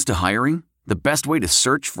when it comes to hiring, the best way to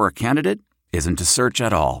search for a candidate isn't to search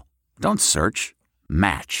at all. Don't search.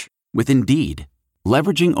 Match with Indeed.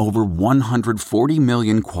 Leveraging over 140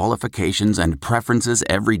 million qualifications and preferences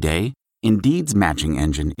every day, Indeed's matching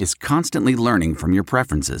engine is constantly learning from your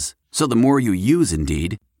preferences. So the more you use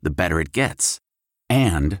Indeed, the better it gets.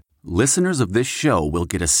 And listeners of this show will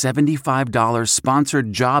get a $75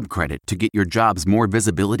 sponsored job credit to get your jobs more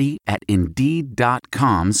visibility at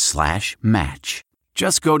Indeed.com/match.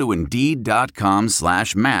 Just go to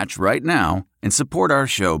Indeed.com/match right now and support our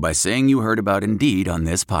show by saying you heard about Indeed on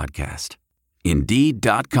this podcast.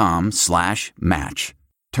 Indeed.com/match.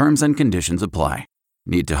 Terms and conditions apply.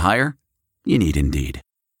 Need to hire? You need Indeed.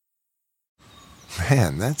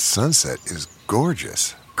 Man, that sunset is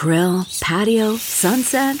gorgeous. Grill, patio,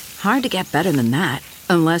 sunset. Hard to get better than that.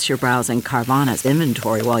 Unless you're browsing Carvana's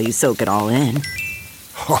inventory while you soak it all in.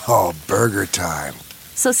 Oh, burger time.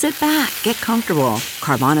 So sit back, get comfortable.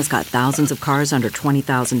 Carvana's got thousands of cars under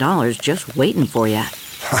 $20,000 just waiting for you.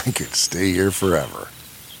 I could stay here forever.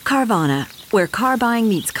 Carvana, where car buying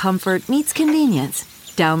meets comfort meets convenience.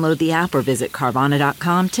 Download the app or visit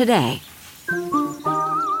Carvana.com today.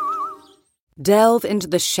 Delve into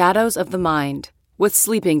the shadows of the mind with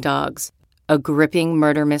Sleeping Dogs, a gripping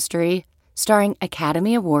murder mystery starring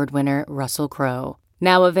Academy Award winner Russell Crowe.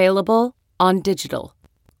 Now available on digital.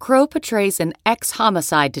 Crowe portrays an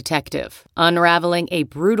ex-homicide detective unraveling a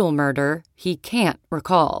brutal murder he can't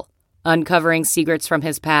recall. Uncovering secrets from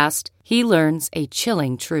his past, he learns a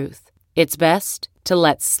chilling truth. It's best to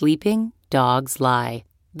let sleeping dogs lie.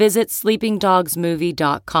 Visit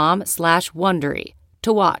sleepingdogsmovie.com/Wondery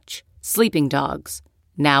to watch Sleeping Dogs,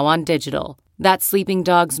 now on digital. That's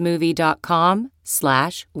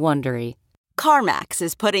sleepingdogsmovie.com/Wondery. CarMax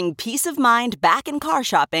is putting peace of mind back in car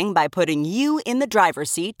shopping by putting you in the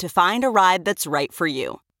driver's seat to find a ride that's right for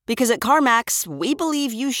you. Because at CarMax, we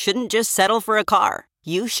believe you shouldn't just settle for a car.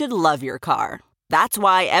 You should love your car. That's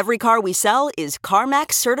why every car we sell is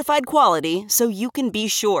CarMax certified quality, so you can be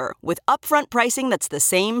sure with upfront pricing that's the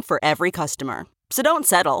same for every customer. So don't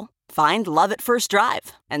settle. Find love at first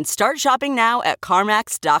drive and start shopping now at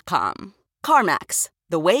CarMax.com. CarMax,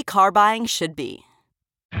 the way car buying should be.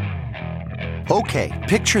 Okay,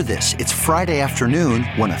 picture this. It's Friday afternoon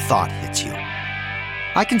when a thought hits you.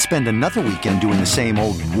 I can spend another weekend doing the same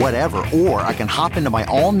old whatever, or I can hop into my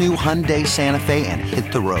all-new Hyundai Santa Fe and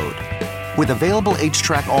hit the road. With available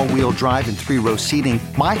H-Track all-wheel drive and 3-row seating,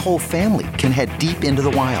 my whole family can head deep into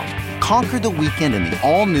the wild. Conquer the weekend in the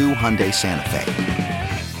all-new Hyundai Santa Fe.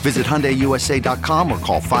 Visit HyundaiUSA.com or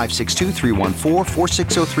call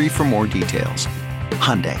 562-314-4603 for more details.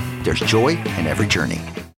 Hyundai, there's joy in every journey.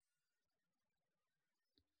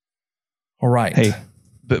 All right. Hey,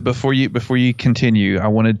 but before you continue, I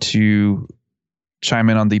wanted to chime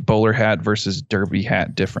in on the bowler hat versus derby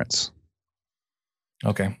hat difference.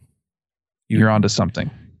 Okay. You're onto something.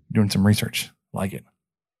 Doing some research. Like it.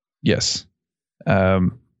 Yes.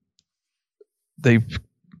 It's the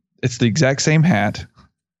exact same hat,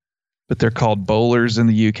 but they're called bowlers in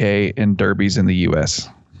the UK and derbies in the US.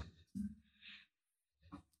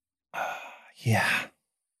 Yeah.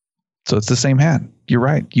 So it's the same hat. You're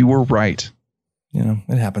right. You were right.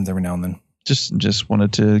 It happens every now and then. Just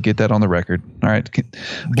wanted to get that on the record. All right.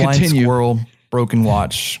 Blind Continue. squirrel, broken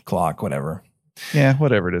watch, clock, whatever. Yeah,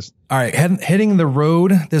 whatever it is. All right. Hitting the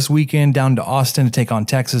road this weekend down to Austin to take on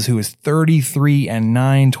Texas, who is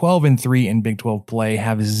 33-9, 12-3 in Big 12 play,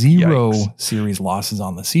 have 0 series losses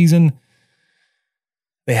on the season.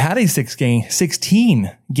 They had a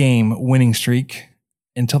 16-game winning streak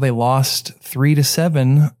until they lost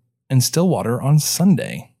 3-7 in Stillwater on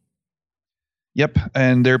Sunday. Yep.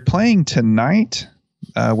 And they're playing tonight,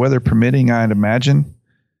 weather permitting, I'd imagine.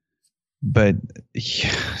 But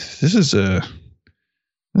yeah, this is a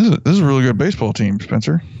really good baseball team,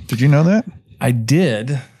 Spencer. Did you know that? I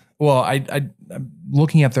did. Well, I'm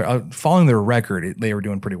looking at following their record, they were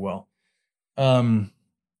doing pretty well.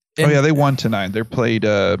 They won tonight. They played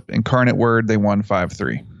Incarnate Word. They won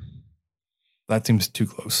 5-3. That seems too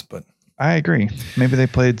close, but I agree. Maybe they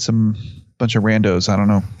played some bunch of randos. I don't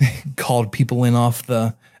know. Called people in out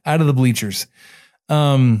of the bleachers.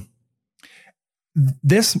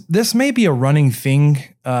 This may be a running thing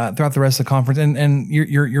throughout the rest of the conference, and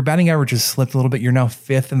your batting average has slipped a little bit. You're now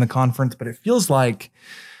 5th in the conference, but it feels like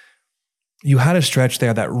you had a stretch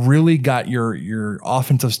there that really got your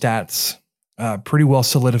offensive stats pretty well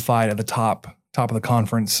solidified at the top of the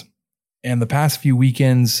conference. And the past few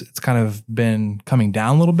weekends, it's kind of been coming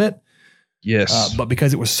down a little bit. Yes, but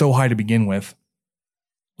because it was so high to begin with,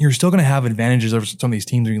 you're still going to have advantages over some of these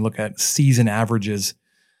teams when you look at season averages.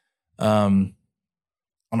 On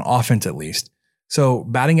offense, at least. So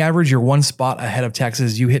batting average, you're 1 spot ahead of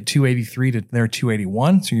Texas. You hit 283 to their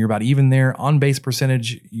 281. So you're about even there. On base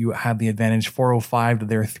percentage, you have the advantage 405 to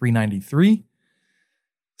their 393.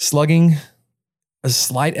 Slugging, a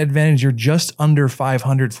slight advantage. You're just under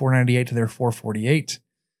 500, 498 to their 448.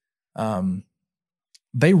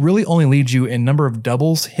 They really only lead you in number of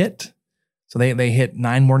doubles hit. So they hit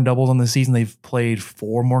 9 more doubles on the season. They've played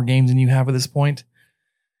 4 more games than you have at this point.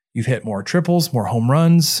 You've hit more triples, more home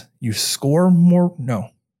runs. You score more. No,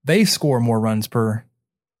 they score more runs per.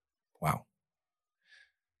 Wow.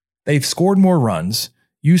 They've scored more runs.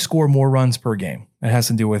 You score more runs per game. It has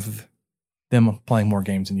to do with them playing more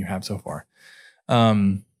games than you have so far.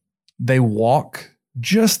 They walk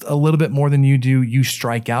just a little bit more than you do. You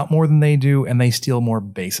strike out more than they do, and they steal more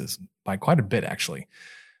bases by quite a bit, actually.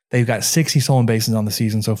 They've got 60 stolen bases on the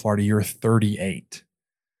season so far to your 38.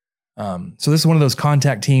 So this is one of those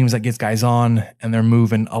contact teams that gets guys on and they're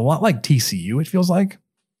moving a lot like TCU, it feels like.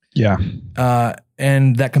 Yeah.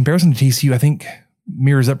 And that comparison to TCU, I think,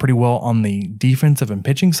 mirrors up pretty well on the defensive and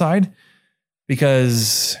pitching side,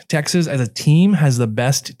 because Texas as a team has the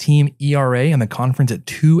best team ERA in the conference at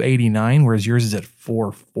 289, whereas yours is at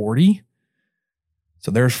 440. So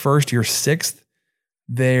there's first, you're 6th.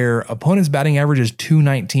 Their opponent's batting average is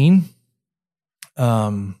 219.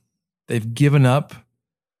 They've given up.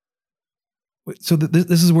 So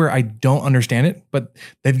this is where I don't understand it, but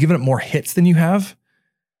they've given up more hits than you have.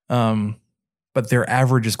 But their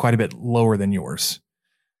average is quite a bit lower than yours.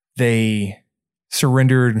 They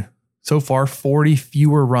surrendered so far 40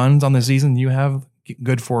 fewer runs on the season than you have,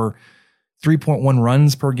 good for 3.1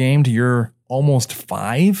 runs per game to your almost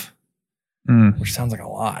 5, which sounds like a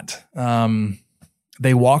lot.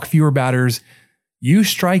 They walk fewer batters. You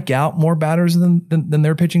strike out more batters than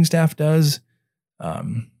their pitching staff does.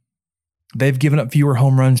 They've given up fewer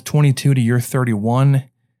home runs, 22 to your 31,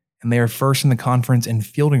 and they are first in the conference in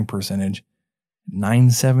fielding percentage,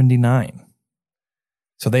 979.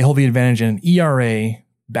 So they hold the advantage in ERA,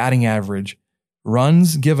 batting average,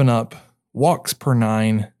 runs given up, walks per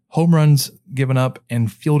 9, home runs given up, and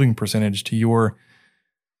fielding percentage to your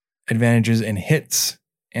advantages in hits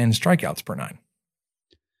and strikeouts per 9.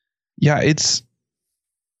 Yeah, it's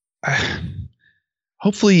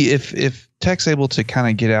hopefully if Tech's able to kind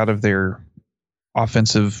of get out of their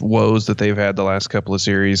offensive woes that they've had the last couple of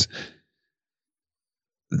series,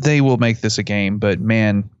 they will make this a game. But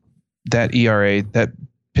man, that ERA, that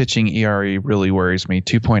pitching ERA really worries me.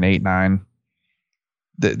 2.89.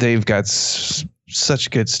 They've got such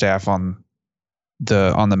good staff on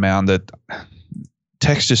on the mound that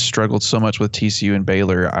Tech's just struggled so much with TCU and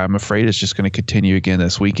Baylor. I'm afraid it's just going to continue again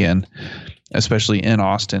this weekend, especially in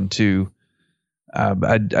Austin too.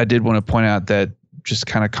 I did want to point out that just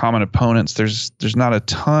kind of common opponents, there's not a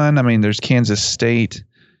ton. I mean, there's Kansas State.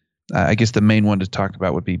 I guess the main one to talk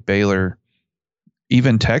about would be Baylor.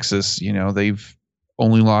 Even Texas, they've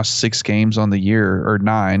only lost 6 games on the year, or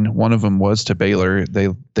 9. One of them was to Baylor.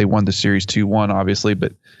 They won the series 2-1, obviously,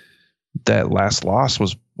 but that last loss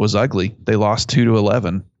was ugly. They lost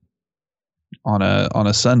 2-11 on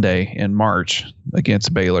a Sunday in March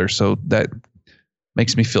against Baylor. So that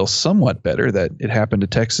makes me feel somewhat better that it happened to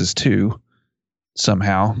Texas too,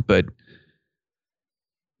 somehow. But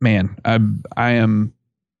man, I am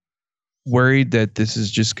worried that this is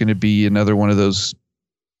just going to be another one of those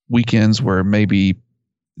weekends where maybe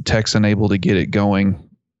Tech's unable to get it going,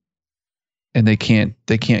 and they can't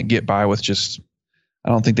get by with just. I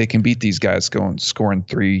don't think they can beat these guys scoring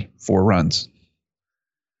 3-4 runs.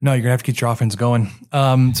 No, you're gonna have to get your offense going.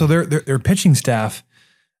 So their pitching staff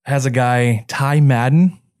has a guy, Ty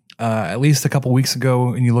Madden. At least a couple weeks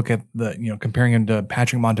ago, and you look at comparing him to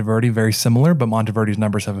Patrick Monteverde, very similar, but Monteverde's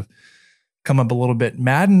numbers have come up a little bit.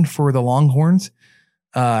 Madden for the Longhorns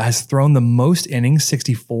has thrown the most innings,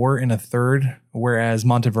 64 in a third, whereas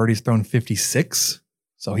Monteverde's thrown 56.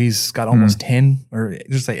 So he's got almost 10, or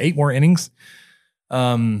just say 8 more innings.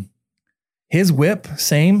 His whip,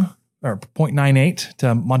 same, or 0.98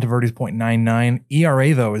 to Monteverde's 0.99.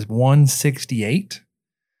 ERA, though, is 1.68.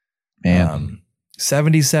 Man.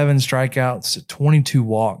 77 strikeouts, 22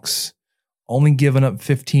 walks, only given up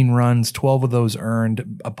 15 runs, 12 of those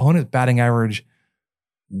earned. Opponent batting average,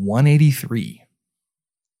 183.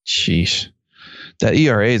 Sheesh. That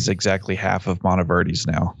ERA is exactly half of Monteverde's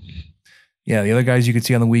now. Yeah, the other guys you could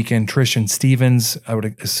see on the weekend, Tristan Stevens, I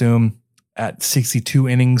would assume, at 62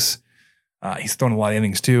 innings. He's thrown a lot of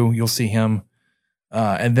innings too. You'll see him.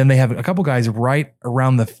 And then they have a couple guys right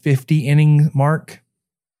around the 50 inning mark.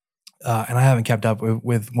 And I haven't kept up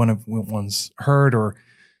with one's hurt, or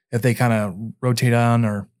if they kind of rotate on,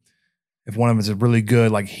 or if one of them is really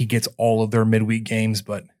good, like he gets all of their midweek games.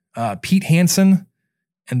 But Pete Hansen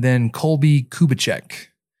and then Colby Kubicek.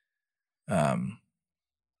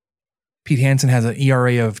 Pete Hansen has an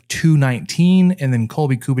ERA of 2.19, and then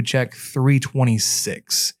Colby Kubicek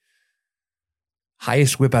 3.26.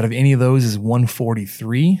 Highest whip out of any of those is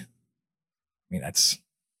 143. I mean, that's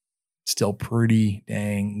still pretty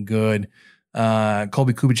dang good.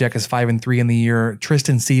 Colby Kubicek is 5-3 in the year.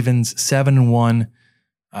 Tristan Stevens 7-1.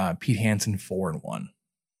 Pete Hansen 4-1.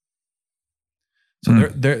 So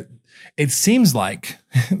they're it seems like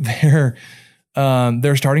their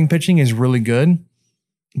starting pitching is really good.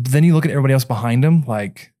 But then you look at everybody else behind them,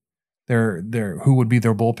 like their who would be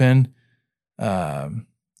their bullpen.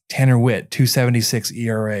 Tanner Witt, 2.76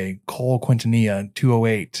 ERA. Cole Quintanilla,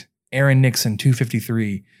 2.08. Aaron Nixon,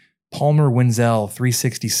 2.53. Palmer Wenzel,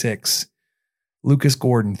 3.66. Lucas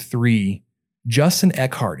Gordon, 3. Justin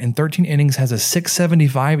Eckhart in 13 innings has a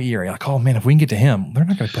 6.75 ERA. Like, oh man, if we can get to him, they're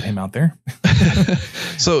not going to put him out there.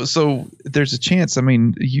 So there's a chance. I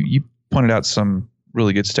mean, you pointed out some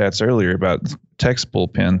really good stats earlier about Tech's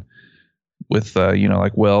bullpen with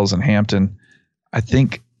like Wells and Hampton. I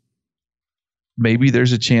think maybe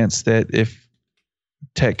there's a chance that if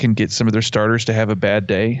Tech can get some of their starters to have a bad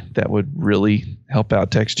day, that would really help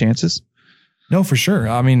out Tech's chances. No, for sure.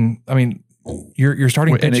 I mean, you're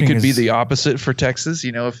starting pitching, and it could be the opposite for Texas.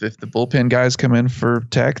 If the bullpen guys come in for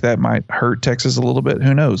Tech, that might hurt Texas a little bit.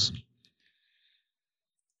 Who knows?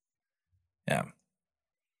 Yeah.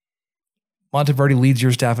 Monteverde leads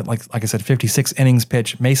your staff at, like I said, 56 innings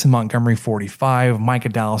pitched. Mason Montgomery, 45. Micah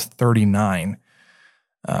Dallas, 39.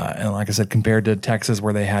 And like I said, compared to Texas,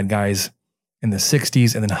 where they had guys in the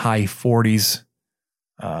 60s and then high 40s.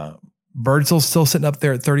 Birdsell's still sitting up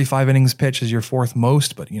there at 35 innings pitched as your fourth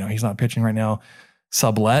most, but he's not pitching right now.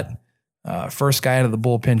 Sublette, first guy out of the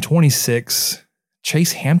bullpen, 26.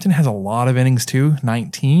 Chase Hampton has a lot of innings too,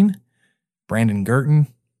 19. Brendan Gurton,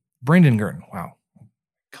 wow.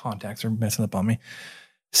 Contacts are messing up on me.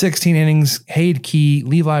 16 innings. Hayde Key,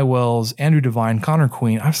 Levi Wells, Andrew Devine, Connor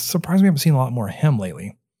Queen. I'm surprised we haven't seen a lot more of him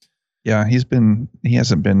lately. Yeah, he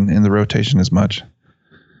hasn't been in the rotation as much.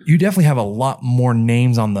 You definitely have a lot more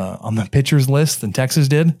names on the pitchers list than Texas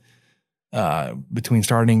did, between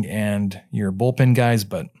starting and your bullpen guys.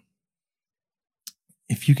 But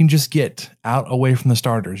if you can just get out away from the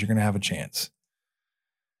starters, you're going to have a chance.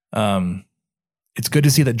 It's good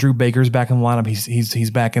to see that Drew Baker's back in the lineup.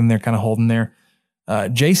 He's back in there, kind of holding there.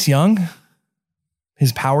 Jace Young,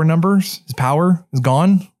 his power is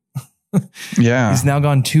gone. Yeah. He's now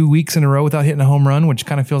gone 2 weeks in a row without hitting a home run, which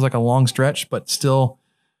kind of feels like a long stretch, but still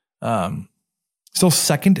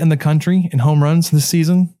second in the country in home runs this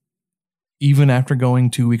season, even after going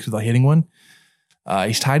 2 weeks without hitting one.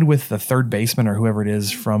 He's tied with the third baseman or whoever it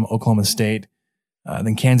is from Oklahoma State.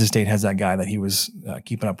 Then Kansas State has that guy that he was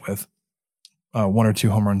keeping up with, 1 or 2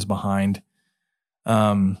 home runs behind.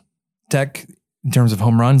 Tech, in terms of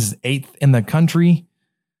home runs, is 8th in the country.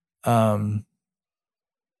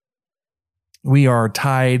 We are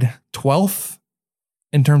tied 12th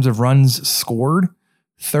in terms of runs scored,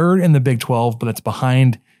 3rd in the Big 12, but it's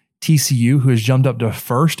behind TCU, who has jumped up to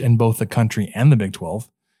 1st in both the country and the Big 12.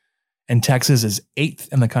 And Texas is 8th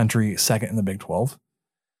in the country, 2nd in the Big 12.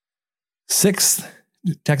 6th,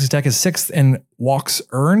 Texas Tech is 6th in walks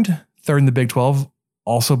earned, 3rd in the Big 12,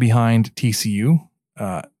 also behind TCU,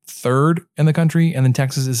 3rd in the country, and then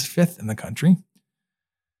Texas is 5th in the country.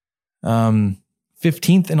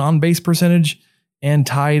 15th in on-base percentage, and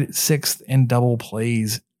tied 6th in double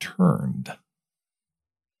plays turned.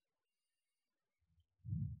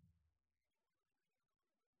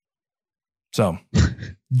 So,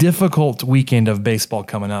 difficult weekend of baseball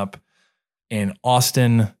coming up in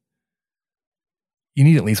Austin. You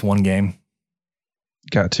need at least one game.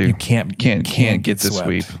 Got to. You can't get the swept.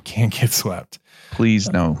 sweep. Can't get swept. Please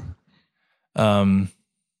no.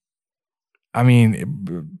 I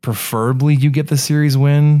mean, preferably you get the series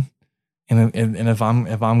win, and if I'm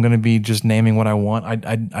going to be just naming what I want,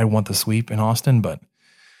 I want the sweep in Austin. But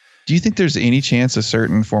do you think there's any chance a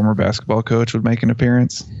certain former basketball coach would make an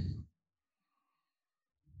appearance?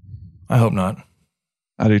 I hope not.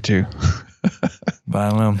 I do too. But I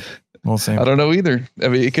don't know. We'll see. I don't know either. I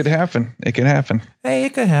mean, it could happen. It could happen. Hey,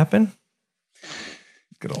 it could happen.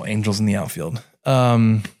 Good old Angels in the outfield.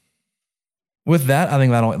 With that, I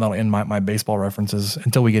think that'll end my baseball references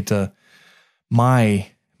until we get to my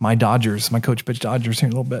Dodgers, my coach pitch Dodgers here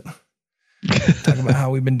in a little bit. Talk about how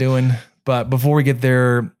we've been doing. But before we get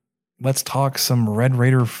there, let's talk some Red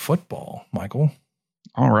Raider football, Michael.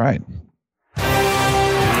 All right.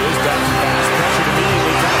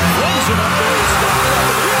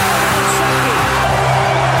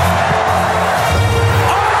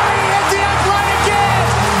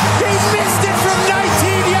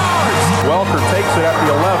 Welker takes it at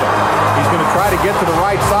the 11. He's going to try to get to the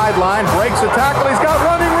right sideline, breaks the tackle. He's got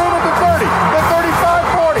running room at the 30, the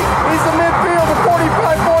 35-40. He's in midfield, the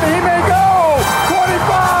 45-40. He may go.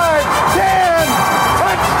 25, 10,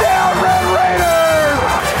 touchdown, Red Raiders.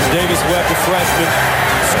 Davis Webb, the freshman,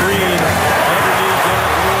 screen underneath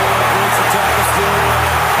Derek Wood, brings the tackle still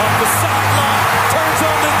up the sideline, turns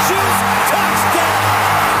on the juice,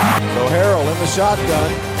 touchdown. So Harrell in the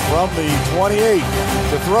shotgun. From the 28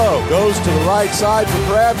 to throw, goes to the right side for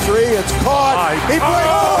Crabtree. It's caught. He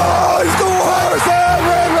plays. Oh, he's the worst.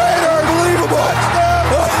 Red Raider, unbelievable.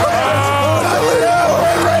 Unbelievable.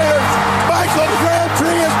 Red Raiders. Michael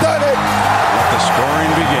Crabtree has done it. Let the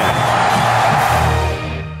scoring begin.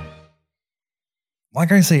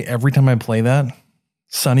 Like I say, every time I play that,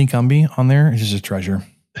 Sonny Cumbie on there is just a treasure.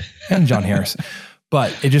 And John Harris.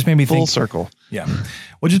 But it just made me think. Full circle. Yeah.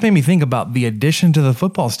 Well, it just made me think about the addition to the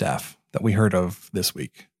football staff that we heard of this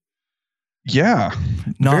week. Yeah.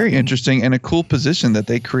 Very interesting and a cool position that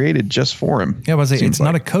they created just for him. Yeah, I was saying it's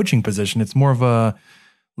not a coaching position. It's more of a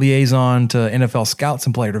liaison to NFL scouts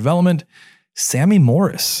and player development. Sammy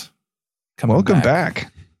Morris. Welcome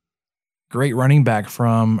back. Great running back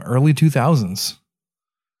from early 2000s.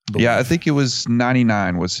 Yeah, I think it was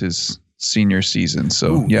 99 was his senior season.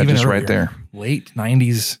 So yeah, just earlier, right there. Late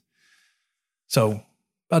 90s. So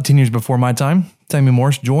about 10 years before my time, Sammy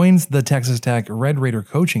Morris joins the Texas Tech Red Raider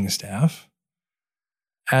coaching staff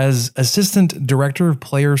as Assistant Director of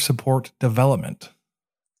Player Support Development.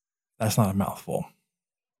 That's not a mouthful.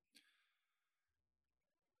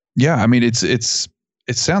 Yeah, I mean, it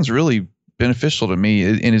sounds really beneficial to me.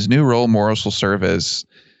 In his new role, Morris will serve as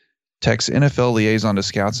Tech's NFL liaison to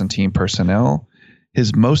scouts and team personnel.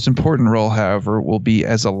 His most important role, however, will be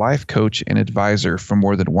as a life coach and advisor for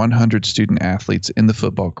more than 100 student athletes in the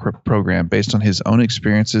football program based on his own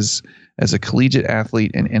experiences as a collegiate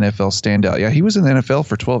athlete and NFL standout. Yeah, he was in the NFL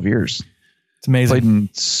for 12 years. It's amazing. Played in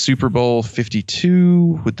Super Bowl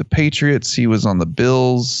 52 with the Patriots. He was on the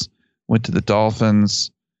Bills, went to the Dolphins,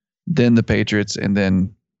 then the Patriots, and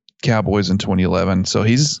then Cowboys in 2011. So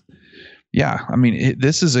this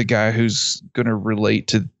is a guy who's going to relate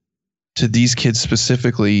to these kids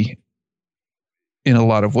specifically in a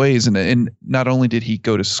lot of ways. And not only did he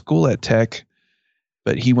go to school at Tech,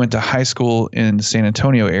 but he went to high school in the San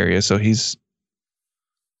Antonio area. So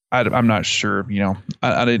I'm not sure,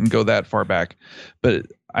 I didn't go that far back, but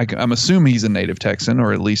I'm assuming he's a native Texan,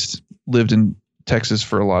 or at least lived in Texas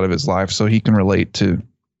for a lot of his life, so he can relate to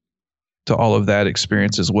all of that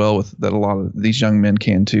experience as well, with that a lot of these young men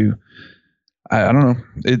can too. I don't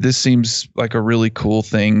know. This seems like a really cool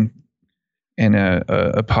thing and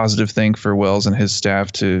a positive thing for Wells and his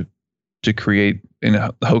staff to create in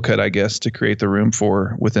a Hokut, I guess, to create the room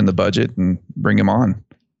for within the budget and bring him on.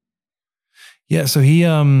 Yeah. So he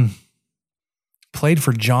played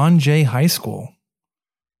for John Jay High School,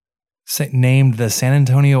 named the San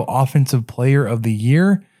Antonio Offensive Player of the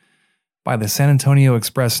Year by the San Antonio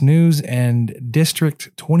Express News, and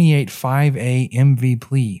District 28 5A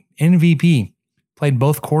MVP. Played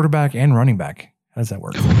both quarterback and running back. How does that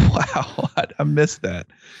work? Wow, I missed that.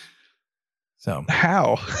 So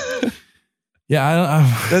how? Yeah,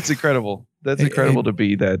 that's incredible. That's incredible to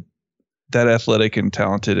be that athletic and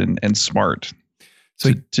talented and smart.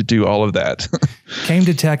 So to do all of that. Came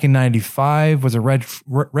to Tech in 95, was a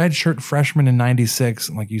redshirt freshman in 96,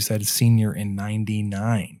 and like you said, senior in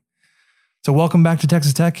 99. So welcome back to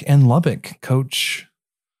Texas Tech and Lubbock, Coach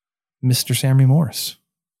Mr. Sammy Morris.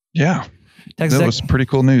 Yeah, Texas that Tech, was pretty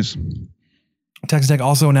cool news. Texas Tech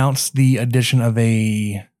also announced the addition of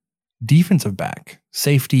a defensive back,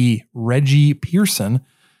 safety Reggie Pearson,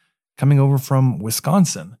 coming over from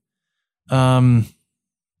Wisconsin.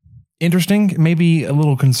 Interesting, maybe a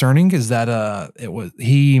little concerning, is that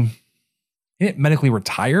he didn't medically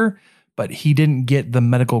retire, but he didn't get the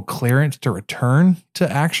medical clearance to return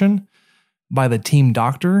to action by the team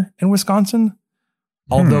doctor in Wisconsin,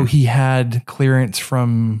 although he had clearance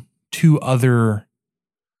from two other,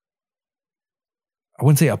 I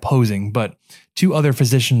wouldn't say opposing, but two other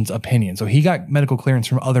physicians' opinions. So he got medical clearance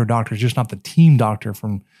from other doctors, just not the team doctor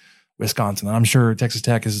from Wisconsin. And I'm sure Texas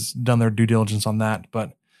Tech has done their due diligence on that,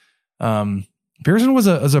 but Pearson was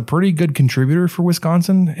a pretty good contributor for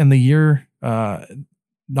Wisconsin in the year,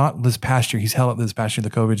 not this past year. He's held up this past year, the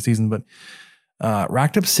COVID season, but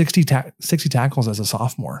racked up 60 tackles as a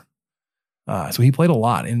sophomore. So he played a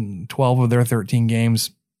lot in 12 of their 13 games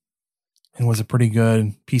and was a pretty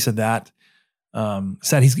good piece of that.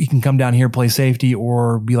 Said he can come down here, play safety,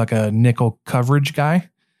 or be like a nickel coverage guy,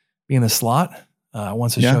 be in the slot.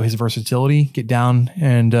 Wants to show his versatility, get down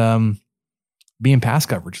and be in pass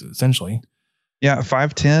coverage, essentially. Yeah,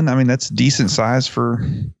 5'10". I mean, that's decent size for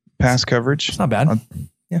pass coverage. It's not bad.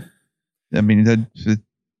 Yeah. I mean,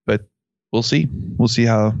 but we'll see. We'll see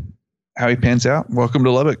how he pans out. Welcome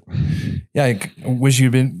to Lubbock. Yeah, I wish you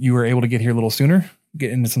were able to get here a little sooner, get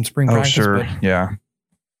into some spring practice. Oh, sure. But yeah.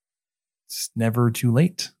 It's never too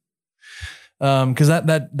late. Because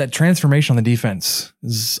that transformation on the defense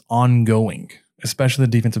is ongoing, especially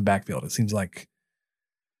the defensive backfield. It seems like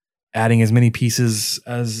adding as many pieces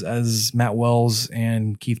as Matt Wells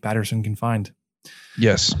and Keith Patterson can find.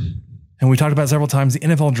 Yes. And we talked about several times, the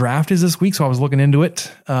NFL draft is this week, so I was looking into it.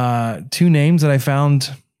 Two names that I found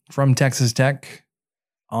from Texas Tech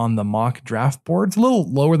on the mock draft board. It's a little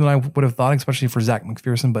lower than I would have thought, especially for Zach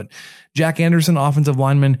McPherson, but Jack Anderson, offensive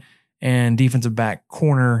lineman, and defensive back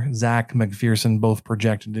corner Zach McPherson, both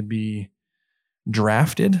projected to be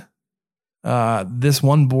drafted. This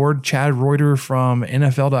one board, Chad Reuter from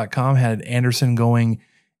NFL.com, had Anderson going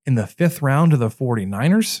in the 5th round to the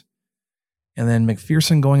 49ers, and then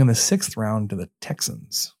McPherson going in the 6th round to the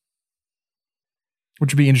Texans,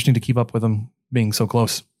 which would be interesting to keep up with them being so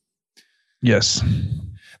close. Yes.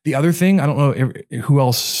 The other thing, I don't know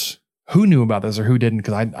who knew about this or who didn't,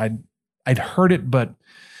 because I'd heard it, but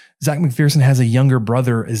Zach McPherson has a younger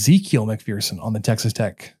brother, Ezekiel McPherson, on the Texas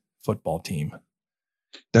Tech football team.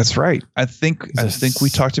 That's right. I think we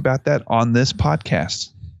talked about that on this podcast.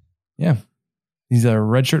 Yeah. He's a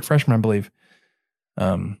redshirt freshman, I believe.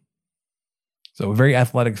 So a very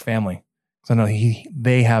athletic family. So I know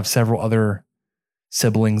they have several other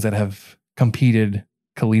siblings that have competed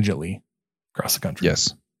collegiately across the country.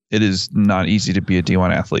 Yes. It is not easy to be a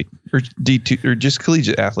D1 athlete or D2 or just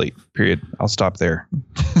collegiate athlete, period. I'll stop there.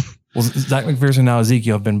 Well, Zach McPherson and now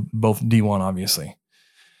Ezekiel have been both D1, obviously.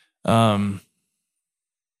 That's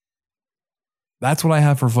what I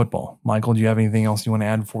have for football. Michael, do you have anything else you want to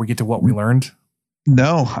add before we get to what we learned?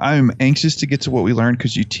 No, I'm anxious to get to what we learned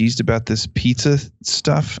because you teased about this pizza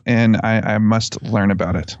stuff, and I must learn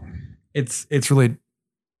about it. It's really,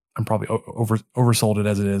 I'm probably oversold it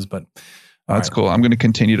as it is, but that's cool. I'm going to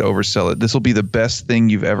continue to oversell it. This will be the best thing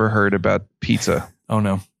you've ever heard about pizza. Oh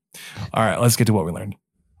no! All right, let's get to what we learned.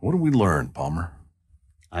 What did we learn, Palmer?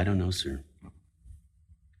 I don't know, sir.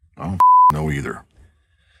 I don't know either.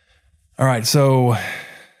 All right, so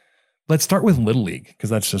let's start with Little League because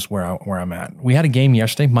that's just where I'm at. We had a game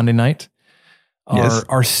yesterday, Monday night.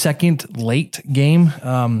 Our second late game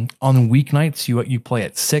on weeknights, you play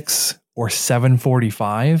at 6 or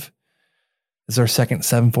 7:45. This is our second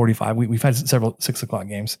 7:45. We've had several 6 o'clock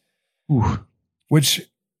games, which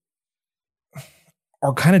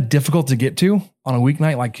are kind of difficult to get to on a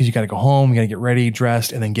weeknight, like because you got to go home, you got to get ready,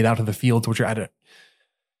 dressed, and then get out to the fields, which are at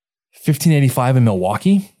 1585 in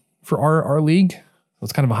Milwaukee for our league. So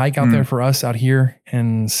it's kind of a hike out there for us out here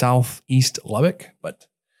in southeast Lubbock. But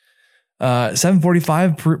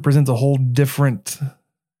 7:45 presents a whole different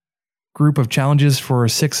group of challenges for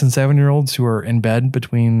 6 and 7-year-olds who are in bed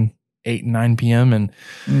between 8 and 9 p.m.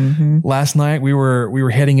 And last night we were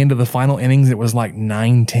heading into the final innings. It was like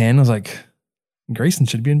 9:10. I was like, Grayson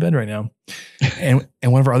should be in bed right now. And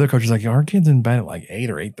one of our other coaches was like, our kid's in bed at like 8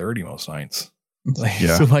 or 8:30 most nights.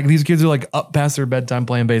 So like these kids are like up past their bedtime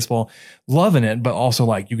playing baseball, loving it, but also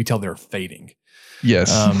like you could tell they're fading.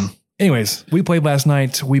 Yes. Anyways, we played last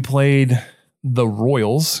night. We played the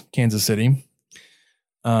Royals, Kansas City.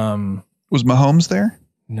 Was Mahomes there?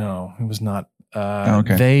 No, it was not.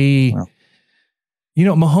 Okay.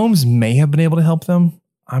 Mahomes may have been able to help them.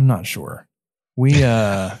 I'm not sure. We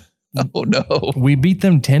oh no. We beat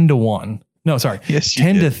them 10-1. No, sorry. Yes,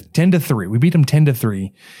 10-3. We beat them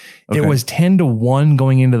 10-3. Okay. It was 10-1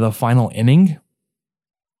 going into the final inning.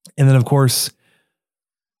 And then of course,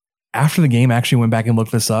 after the game, I actually went back and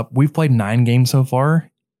looked this up. We've played 9 games so far.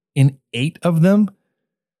 In 8 of them,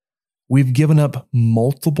 we've given up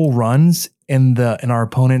multiple runs in our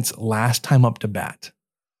opponent's last time up to bat.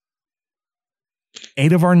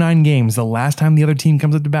 8 of our 9 games, the last time the other team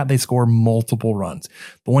comes up to bat, they score multiple runs.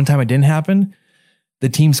 The one time it didn't happen, the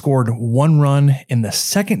team scored 1 run in the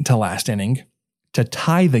second to last inning to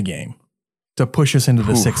tie the game, to push us into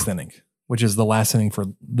the 6th inning, which is the last inning for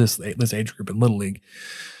this age group in Little League.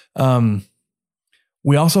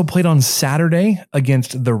 We also played on Saturday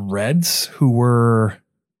against the Reds, who are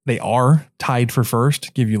tied for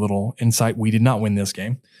first. Give you a little insight. We did not win this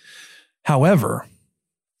game. However,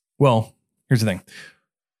 here's the thing.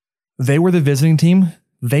 They were the visiting team.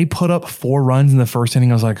 They put up 4 runs in the first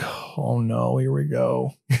inning. I was like, oh no, here we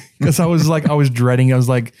go. Because I was dreading. I was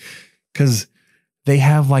like, because they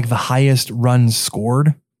have like the highest runs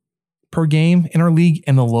scored per game in our league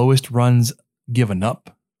and the lowest runs given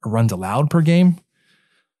up or runs allowed per game.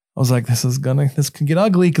 I was like, this can get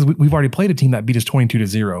ugly because we've already played a team that beat us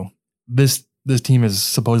 22-0. This team is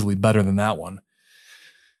supposedly better than that one.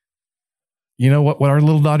 You know what our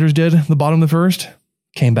little Dodgers did at the bottom of the first?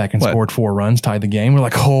 Came back and scored 4 runs, tied the game. We're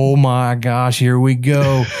like, oh my gosh, here we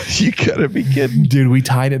go. You gotta be kidding. Dude, we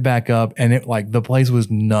tied it back up and it like the place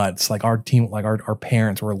was nuts. Like our team, like our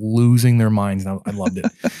parents were losing their minds and I loved it.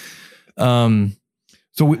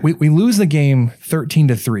 So we lose the game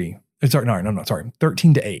 13-3. Sorry,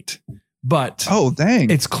 13-8. But dang,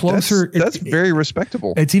 it's closer. That's very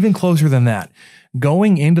respectable. It's even closer than that.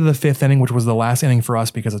 Going into the 5th inning, which was the last inning for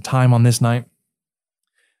us because of time on this night,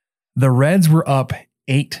 the Reds were up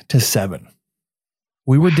 8-7.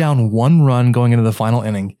 We were down 1 run going into the final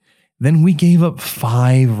inning. Then we gave up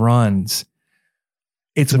 5 runs.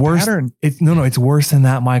 It's worse. It's worse than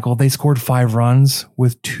that, Michael. They scored 5 runs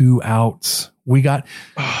with 2 outs.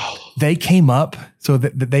 They came up, so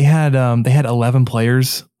they had 11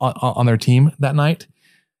 players on their team that night.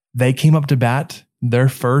 They came up to bat. Their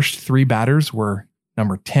first 3 batters were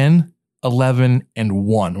number 10, 11, and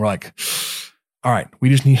 1. We're like, all right,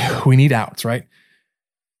 we need outs, right?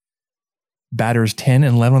 Batters 10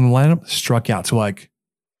 and 11 on the lineup struck out. So like,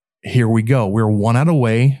 here we go. We're 1 out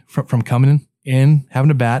away from coming in, having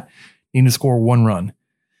to bat, needing to score 1 run.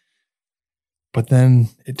 But then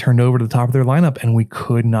it turned over to the top of their lineup and we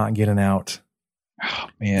could not get an out. Oh,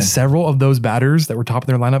 man. Several of those batters that were top of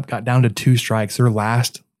their lineup got down to 2 strikes. Their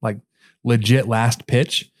last, legit last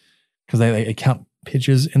pitch, because they count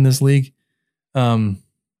pitches in this league.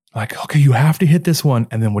 Okay, you have to hit this one,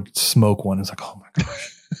 and then would smoke one. It's like, oh my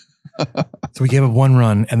gosh. So we gave up 1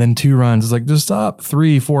 run and then 2 runs. It's like, just stop.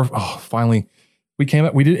 3, 4. Oh, finally we came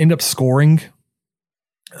up. We did end up scoring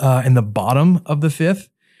in the bottom of the 5th.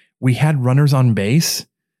 We had runners on base.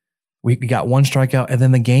 We got 1 strikeout, and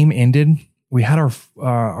then the game ended. We had our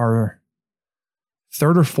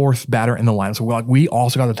 3rd or 4th batter in the lineup. So we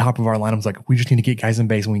also got the top of our lineup. It's like, we just need to get guys in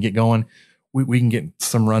base. When we get going, we can get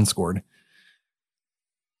some runs scored.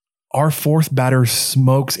 Our 4th batter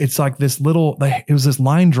smokes. It's like this it was this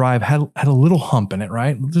line drive, had a little hump in it,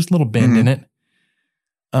 right? Just a little bend in it.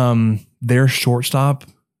 Their shortstop,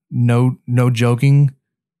 no joking,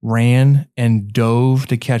 ran and dove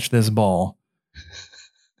to catch this ball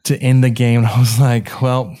to end the game. And I was like,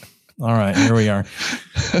 well, all right, here we are.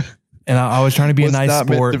 And I was trying to be a nice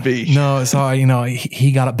sport. Meant to be. No, so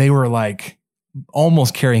he got up. They were like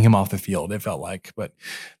almost carrying him off the field. It felt like, but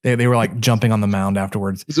they were like jumping on the mound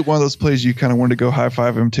afterwards. Is it one of those plays you kind of wanted to go high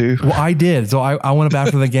five him too? Well, I did. So I went up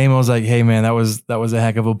after the game. I was like, hey man, that was a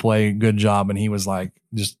heck of a play. Good job. And he was like,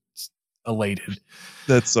 just elated.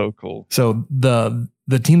 That's so cool. So the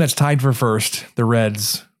team that's tied for first, the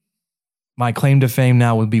Reds, my claim to fame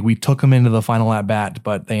now would be we took them into the final at bat,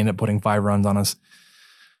 but they ended up putting 5 runs on us.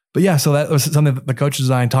 But yeah, so that was something that the coaches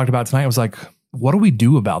and I talked about tonight. I was like, what do we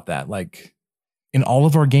do about that? Like in all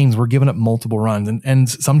of our games, we're giving up multiple runs. And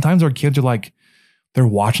sometimes our kids are like, they're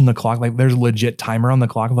watching the clock. Like there's a legit timer on the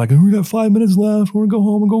clock of like, oh, we got 5 minutes left. We're gonna go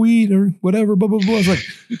home and go eat or whatever, blah, blah, blah. It's like,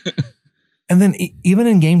 and then even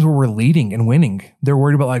in games where we're leading and winning, they're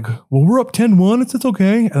worried about like, well, we're up 10-1. It's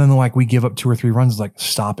okay. And then like we give up 2 or 3 runs. It's like,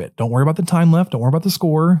 stop it. Don't worry about the time left. Don't worry about the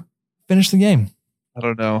score. Finish the game. I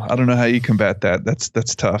don't know how you combat that. That's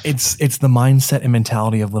tough. It's the mindset and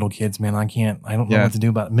mentality of little kids, man. I don't know what to do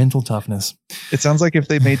about it. Mental toughness. It sounds like if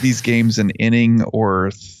they made these games an inning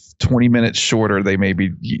or 20 minutes shorter,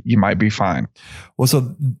 you might be fine. Well,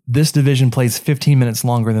 so this division plays 15 minutes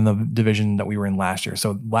longer than the division that we were in last year.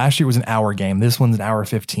 So last year was an hour game. This one's an hour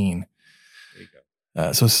 15. There you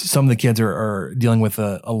go. So some of the kids are dealing with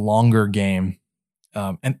a longer game.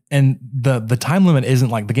 And the time limit isn't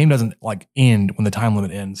like the game doesn't like end when the time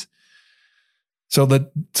limit ends. So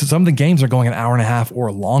some of the games are going an hour and a half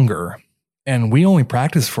or longer, and we only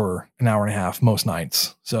practice for an hour and a half most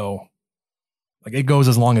nights. So like it goes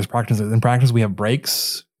as long as practice. In practice, we have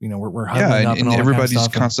breaks. You know, we're huddling up and everybody's kind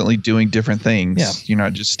of constantly doing different things. Yeah. You're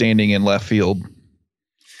not just standing in left field.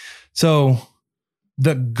 So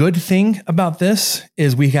the good thing about this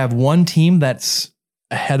is we have one team that's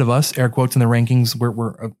ahead of us, air quotes, in the rankings.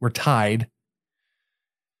 We're tied.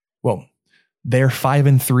 Well, they're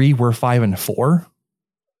 5-3. We're 5-4.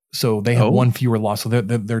 So they have one fewer loss. So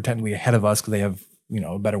they're technically ahead of us because they have,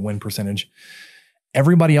 a better win percentage.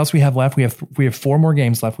 Everybody else we have left, we have 4 more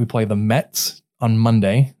games left. We play the Mets on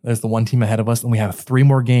Monday. There's the one team ahead of us. And we have 3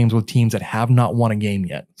 more games with teams that have not won a game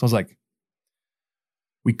yet. So I was like,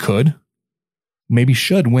 we maybe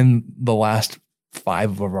should win the last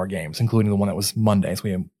 5 of our games, including the one that was Monday. So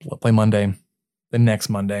we play Monday, the next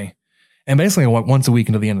Monday, and basically once a week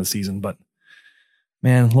into the end of the season. But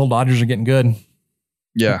man, little Dodgers are getting good.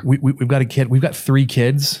 Yeah. We've got a kid. We've got 3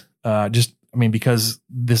 kids. Because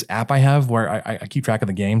this app I have where I keep track of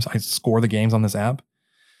the games, I score the games on this app.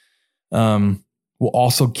 We'll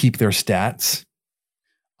also keep their stats.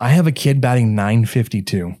 I have a kid batting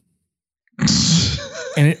 .952.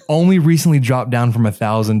 And it only recently dropped down from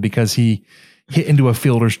 1,000 because he hit into a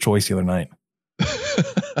fielder's choice the other night.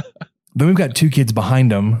 Then we've got 2 kids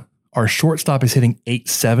behind him. Our shortstop is hitting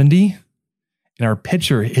 .870 and our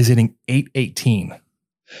pitcher is hitting .818.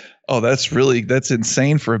 Oh, that's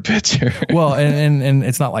insane for a pitcher. Well, and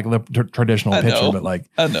it's not like the traditional pitcher, but like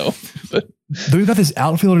I know. But we've got this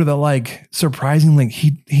outfielder that like surprisingly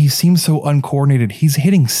he seems so uncoordinated. He's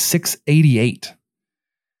hitting .688.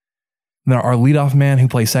 Then our leadoff man who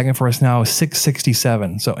plays second for us now is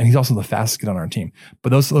 .667. So, and he's also the fastest kid on our team.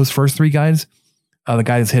 But those first 3 guys, the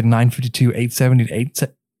guy that's hit .952,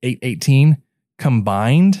 .870, .818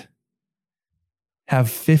 combined have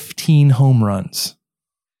 15 home runs.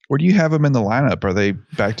 Where do you have them in the lineup? Are they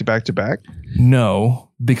back to back to back? No,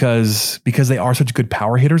 because they are such good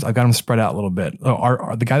power hitters. I've got them spread out a little bit.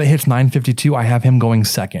 The guy that hits .952, I have him going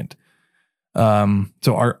second. So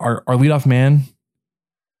our leadoff man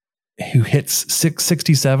who hits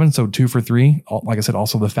 667, so 2 for 3. Like I said,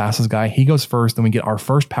 also the fastest guy. He goes first. Then we get our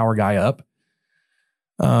first power guy up.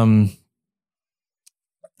 And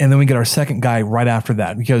then we get our second guy right after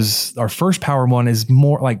that because our first power one is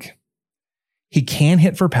more like he can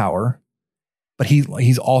hit for power, but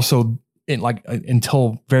he's also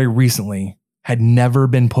until very recently had never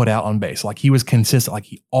been put out on base. Like he was consistent. Like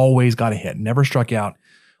he always got a hit, never struck out,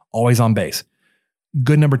 always on base.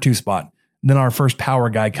 Good number 2 spot. Then our first power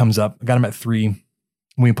guy comes up. Got him at 3.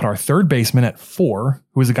 We put our third baseman at 4,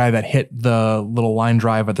 who was the guy that hit the little line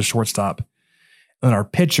drive at the shortstop. And then our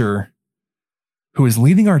pitcher, who is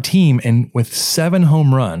leading our team and with 7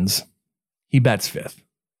 home runs, he bats 5th.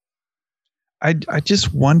 I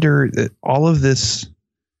just wonder that all of these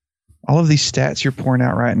stats you're pouring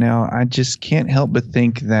out right now, I just can't help but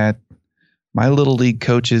think that my little league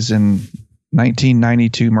coaches in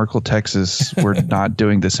 1992 Merkel, Texas were not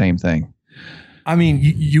doing the same thing. I mean,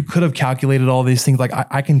 you could have calculated all these things. Like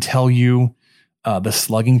I can tell you the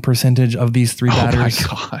slugging percentage of these 3 batters.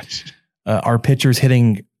 Oh my gosh. Our pitcher's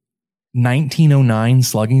hitting 1909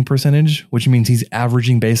 slugging percentage, which means he's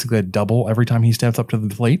averaging basically a double every time he steps up to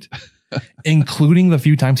the plate, including the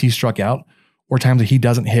few times he struck out or times that he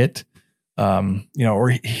doesn't hit Or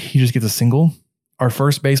he just gets a single. Our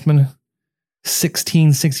first baseman,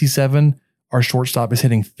 1667. Our shortstop is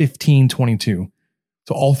hitting 1522.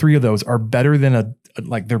 So all three of those are better than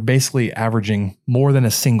they're basically averaging more than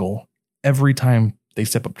a single every time they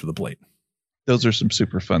step up to the plate. Those are some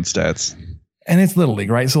super fun stats. And it's Little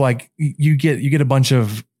League, right? So like you get a bunch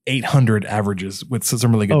of 800 averages with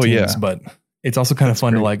some really good teams, but it's also kind of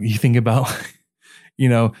fun to you think about,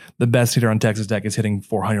 the best hitter on Texas Tech is hitting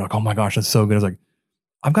 400. You're like, oh my gosh, that's so good. It's like,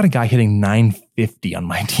 I've got a guy hitting 950 on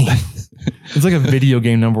my team. It's like a video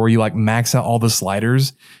game number where you max out all the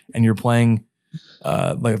sliders and you're playing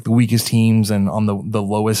the weakest teams and on the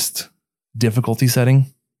lowest difficulty setting.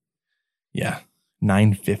 Yeah,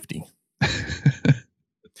 950.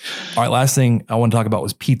 All right, last thing I want to talk about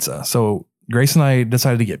was pizza. So Grace and I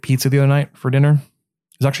decided to get pizza the other night for dinner.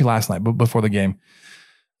 It was actually last night, but before the game.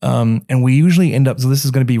 And we usually end up, so this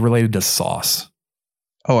is going to be related to sauce.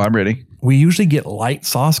 Oh, I'm ready. We usually get light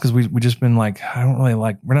sauce because we just been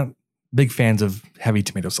we're not big fans of heavy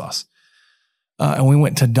tomato sauce. And we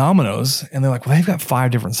went to Domino's and they're like, well, they've got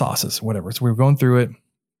 5 different sauces, whatever. So we were going through it.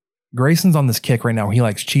 Grayson's on this kick right now where he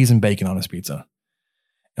likes cheese and bacon on his pizza.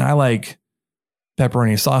 And I like pepperoni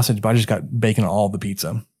and sausage, but I just got bacon on all the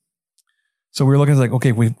pizza. So we were looking okay,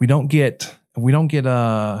 if we don't get the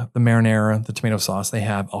marinara, the tomato sauce, they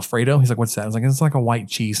have Alfredo. He's like, what's that? I was like, it's like a white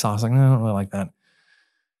cheese sauce. Like, no, I don't really like that.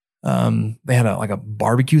 They had a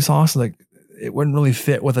barbecue sauce. It wouldn't really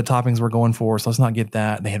fit what the toppings we're going for. So let's not get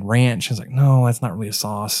that. They had ranch. I was like, no, that's not really a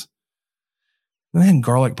sauce. Then they had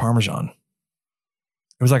garlic Parmesan.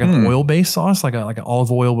 It was like an oil-based sauce, like an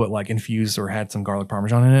olive oil, but infused or had some garlic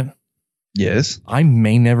Parmesan in it. Yes. I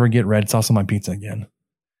may never get red sauce on my pizza again.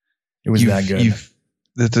 It was that good.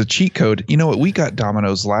 That's a cheat code. You know what? We got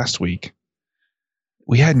Domino's last week.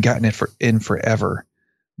 We hadn't gotten it in forever,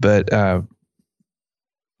 but it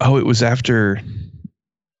was after.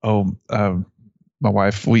 My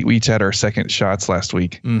wife. We each had our second shots last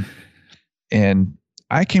week, and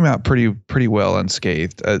I came out pretty well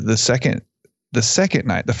unscathed. The second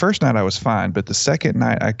night, the first night I was fine, but the second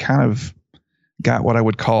night I kind of got what I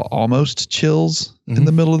would call almost chills in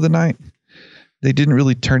the middle of the night. They didn't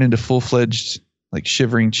really turn into full-fledged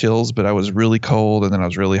shivering chills, but I was really cold and then I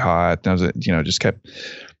was really hot. And I was, just kept,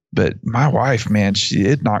 but my wife, man,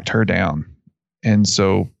 it knocked her down. And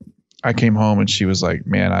so I came home and she was like,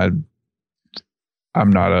 man, I'm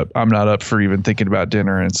not up for even thinking about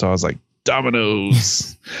dinner. And so I was like,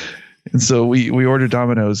 Domino's. And so we ordered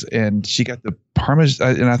Domino's and she got the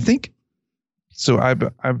Parmesan. And I think, so I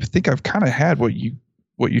think I've kind of had what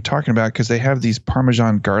you're talking about, because they have these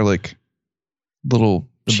Parmesan garlic little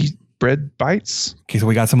cheese bread bites. Okay, so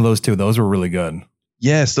we got some of those too. Those were really good.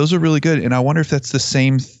 Yes, those are really good. And I wonder if that's the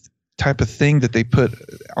same type of thing that they put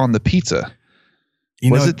on the pizza.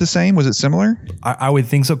 Was it the same? Was it similar? I would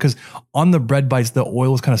think so, because on the bread bites, the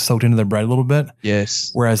oil was kind of soaked into the bread a little bit. Yes.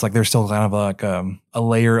 Whereas there's still kind of a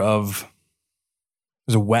layer of,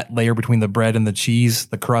 there's a wet layer between the bread and the cheese,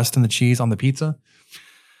 the crust and the cheese on the pizza.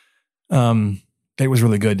 It was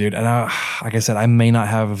really good, dude. And like I said, I may not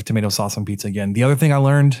have tomato sauce on pizza again. The other thing I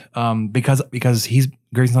learned, because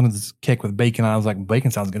Grayson's on this kick with bacon, I was like,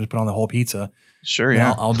 bacon sounds good. Just put on the whole pizza. Sure,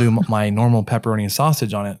 yeah. I'll do my normal pepperoni and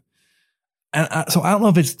sausage on it. And so I don't know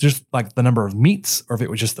if it's just the number of meats, or if it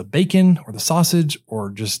was just the bacon or the sausage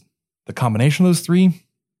or just the combination of those three.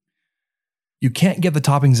 You can't get the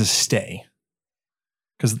toppings to stay,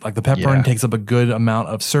 because the pepperoni takes up a good amount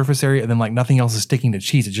of surface area, and then nothing else is sticking to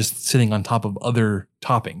cheese. It's just sitting on top of other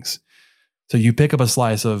toppings. So you pick up a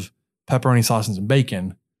slice of pepperoni, sausage, and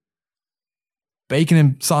bacon. Bacon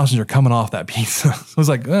and sausage are coming off that pizza. So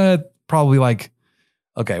it's probably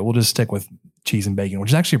okay, we'll just stick with cheese and bacon,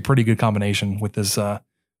 which is actually a pretty good combination with this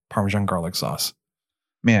Parmesan garlic sauce.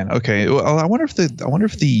 Man, okay. Well, I wonder if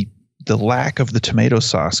the lack of the tomato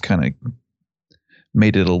sauce kind of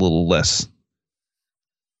made it a little less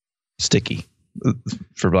sticky,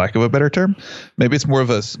 for lack of a better term. Maybe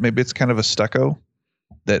it's kind of a stucco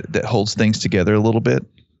that holds things together a little bit.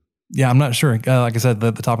 Yeah, I'm not sure. Like I said,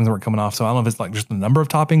 the toppings weren't coming off, so I don't know if it's just the number of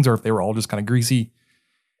toppings or if they were all just kind of greasy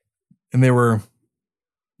and they were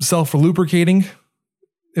self-lubricating,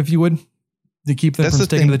 if you would, to keep them from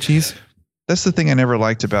sticking to the cheese. That's the thing I never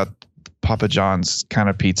liked about Papa John's kind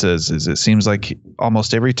of pizzas, is it seems like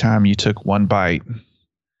almost every time you took one bite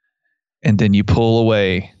and then you pull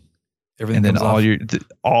away, everything, and then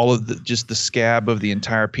all of the scab of the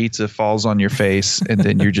entire pizza falls on your face, and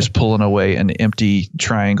then you're just pulling away an empty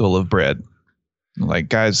triangle of bread.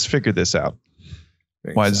 Guys, figure this out.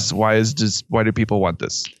 Why do people want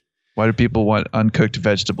this? Why do people want uncooked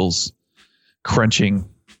vegetables crunching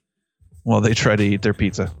while they try to eat their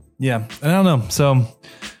pizza? Yeah, I don't know. So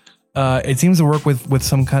it seems to work with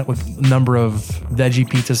a number of veggie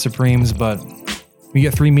pizza supremes, but when you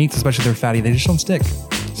get 3 meats, especially if they're fatty, they just don't stick.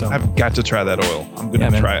 So I've got to try that oil. I'm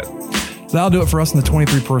going to try it. So that'll do it for us in the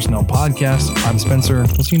 23 Personnel Podcast. I'm Spencer.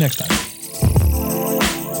 We'll see you next time.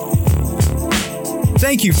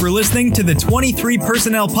 Thank you for listening to the 23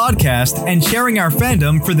 Personnel Podcast and sharing our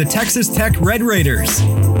fandom for the Texas Tech Red Raiders.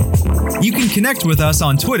 You can connect with us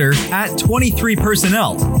on Twitter at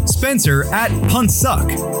 23personnel, Spencer at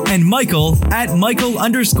PuntSuck, and Michael at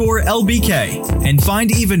Michael_LBK, and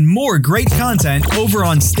find even more great content over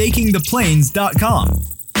on stakingtheplains.com.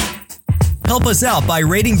 Help us out by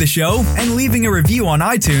rating the show and leaving a review on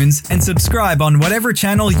iTunes, and subscribe on whatever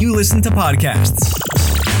channel you listen to podcasts.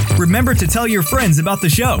 Remember to tell your friends about the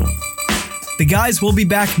show. The guys will be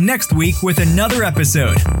back next week with another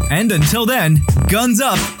episode. And until then, guns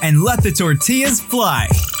up and let the tortillas fly.